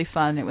 really, really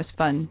fun. It was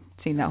fun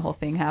seeing that whole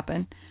thing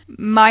happen.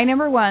 My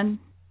number 1,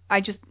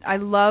 I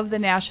love the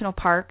national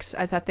parks.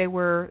 I thought they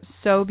were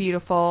so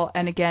beautiful,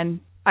 and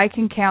again, I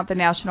can count the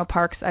national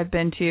parks I've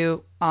been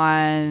to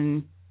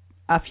on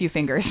a few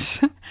fingers.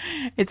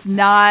 It's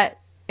not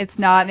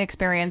an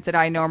experience that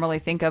I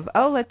normally think of,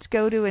 let's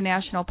go to a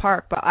national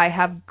park, but I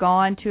have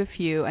gone to a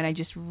few, and I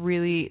just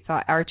really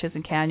thought Arches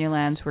and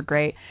Canyonlands were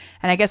great.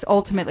 And I guess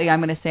ultimately I'm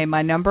going to say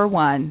my number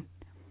 1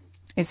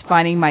 is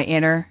finding my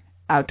inner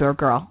outdoor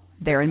girl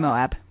there in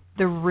Moab.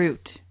 The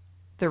root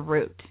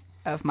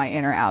of my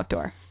inner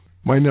outdoor.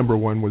 My number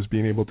 1 was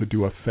being able to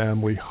do a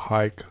family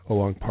hike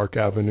along Park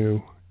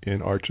Avenue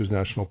in Arches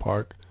National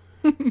Park.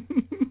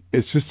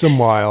 It's just a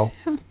mile.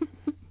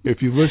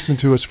 If you listen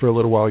to us for a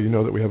little while, you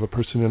know that we have a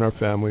person in our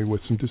family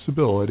with some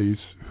disabilities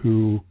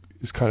who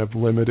is kind of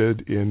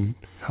limited in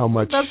how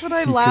much. That's what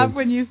I laughed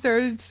when you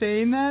started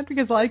saying that,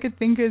 because all I could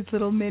think is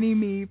little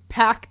mini-me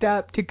packed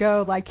up to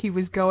go like he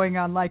was going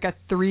on like a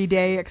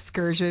 3-day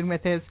excursion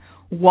with his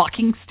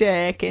walking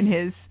stick and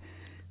his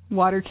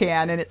water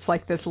can, and it's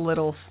like this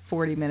little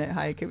 40-minute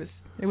hike.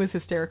 It was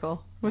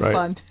hysterical. It was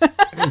fun.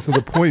 And so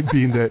the point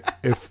being that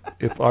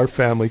if our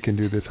family can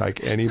do this hike,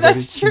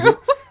 anybody can do it.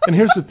 And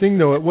here's the thing,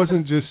 though. It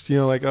wasn't just, here's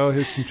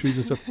some trees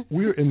and stuff.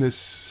 We were in this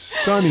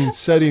stunning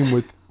setting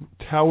with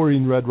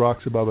towering red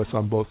rocks above us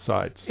on both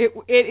sides. It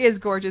is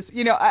gorgeous.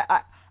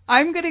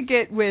 I'm going to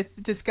get with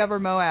Discover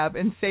Moab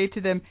and say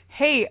to them,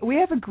 hey, we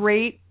have a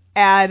great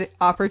ad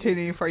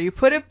opportunity for you.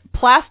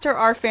 Plaster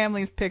our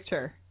family's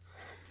picture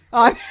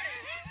on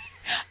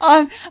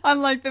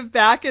like the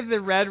back of the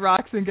red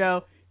rocks and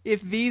go, if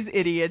these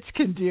idiots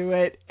can do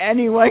it,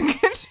 anyone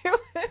can do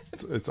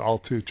it. It's all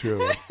too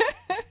true.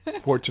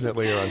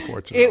 Fortunately or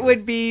unfortunately. It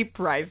would be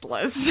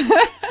priceless.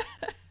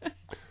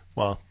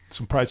 Well,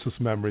 some priceless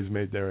memories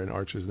made there in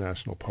Arches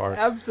National Park.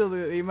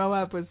 Absolutely.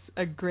 Moab was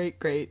a great,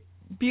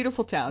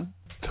 beautiful town.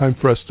 Time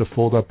for us to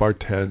fold up our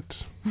tent.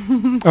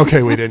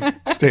 Okay, we didn't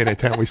stay in a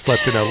tent. We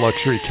slept in a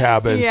luxury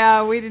cabin.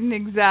 Yeah, we didn't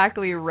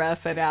exactly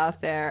rough it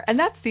out there. And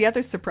that's the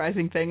other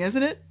surprising thing,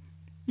 isn't it?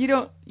 You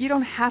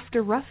don't have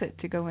to rough it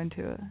to go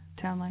into a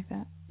town like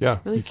that. Yeah.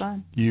 Really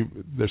fun.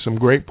 There's some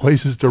great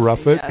places to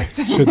rough it,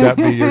 should that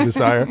be your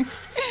desire,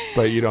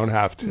 but you don't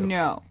have to.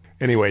 No.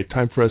 Anyway,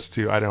 time for us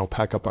to,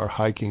 pack up our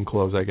hiking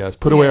clothes, I guess.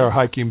 Put away our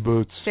hiking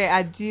boots. Say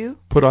adieu.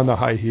 Put on the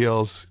high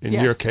heels, in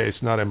your case,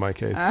 not in my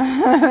case.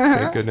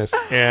 Thank goodness.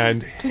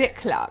 And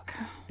click-clock.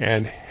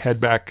 And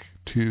head back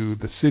to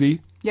the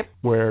city. Yep.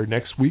 Where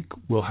next week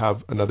we'll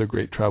have another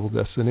great travel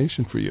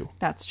destination for you.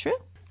 That's true.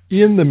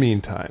 In the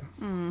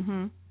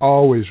meantime,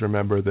 always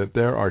remember that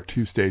there are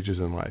 2 stages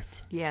in life.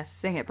 Yes,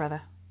 sing it,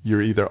 brother.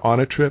 You're either on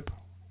a trip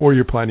or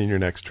you're planning your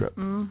next trip.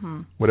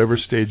 Whatever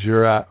stage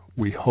you're at,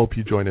 we hope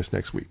you join us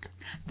next week.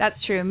 That's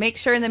true. Make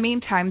sure in the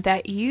meantime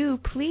that you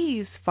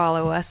please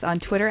follow us on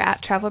Twitter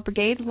at Travel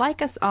Brigade,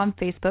 like us on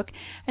Facebook,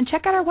 and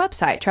check out our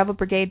website,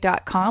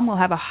 travelbrigade.com. We'll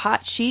have a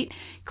hot sheet.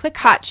 Click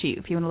hot sheet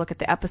if you want to look at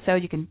the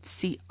episode. You can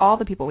see all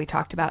the people we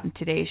talked about in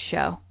today's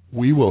show.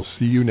 We will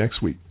see you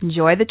next week.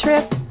 Enjoy the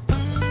trip.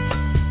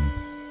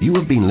 You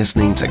have been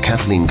listening to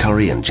Kathleen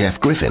Curry and Jeff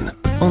Griffin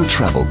on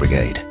Travel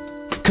Brigade.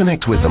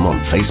 Connect with them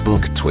on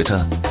Facebook,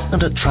 Twitter,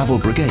 and at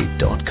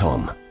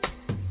travelbrigade.com.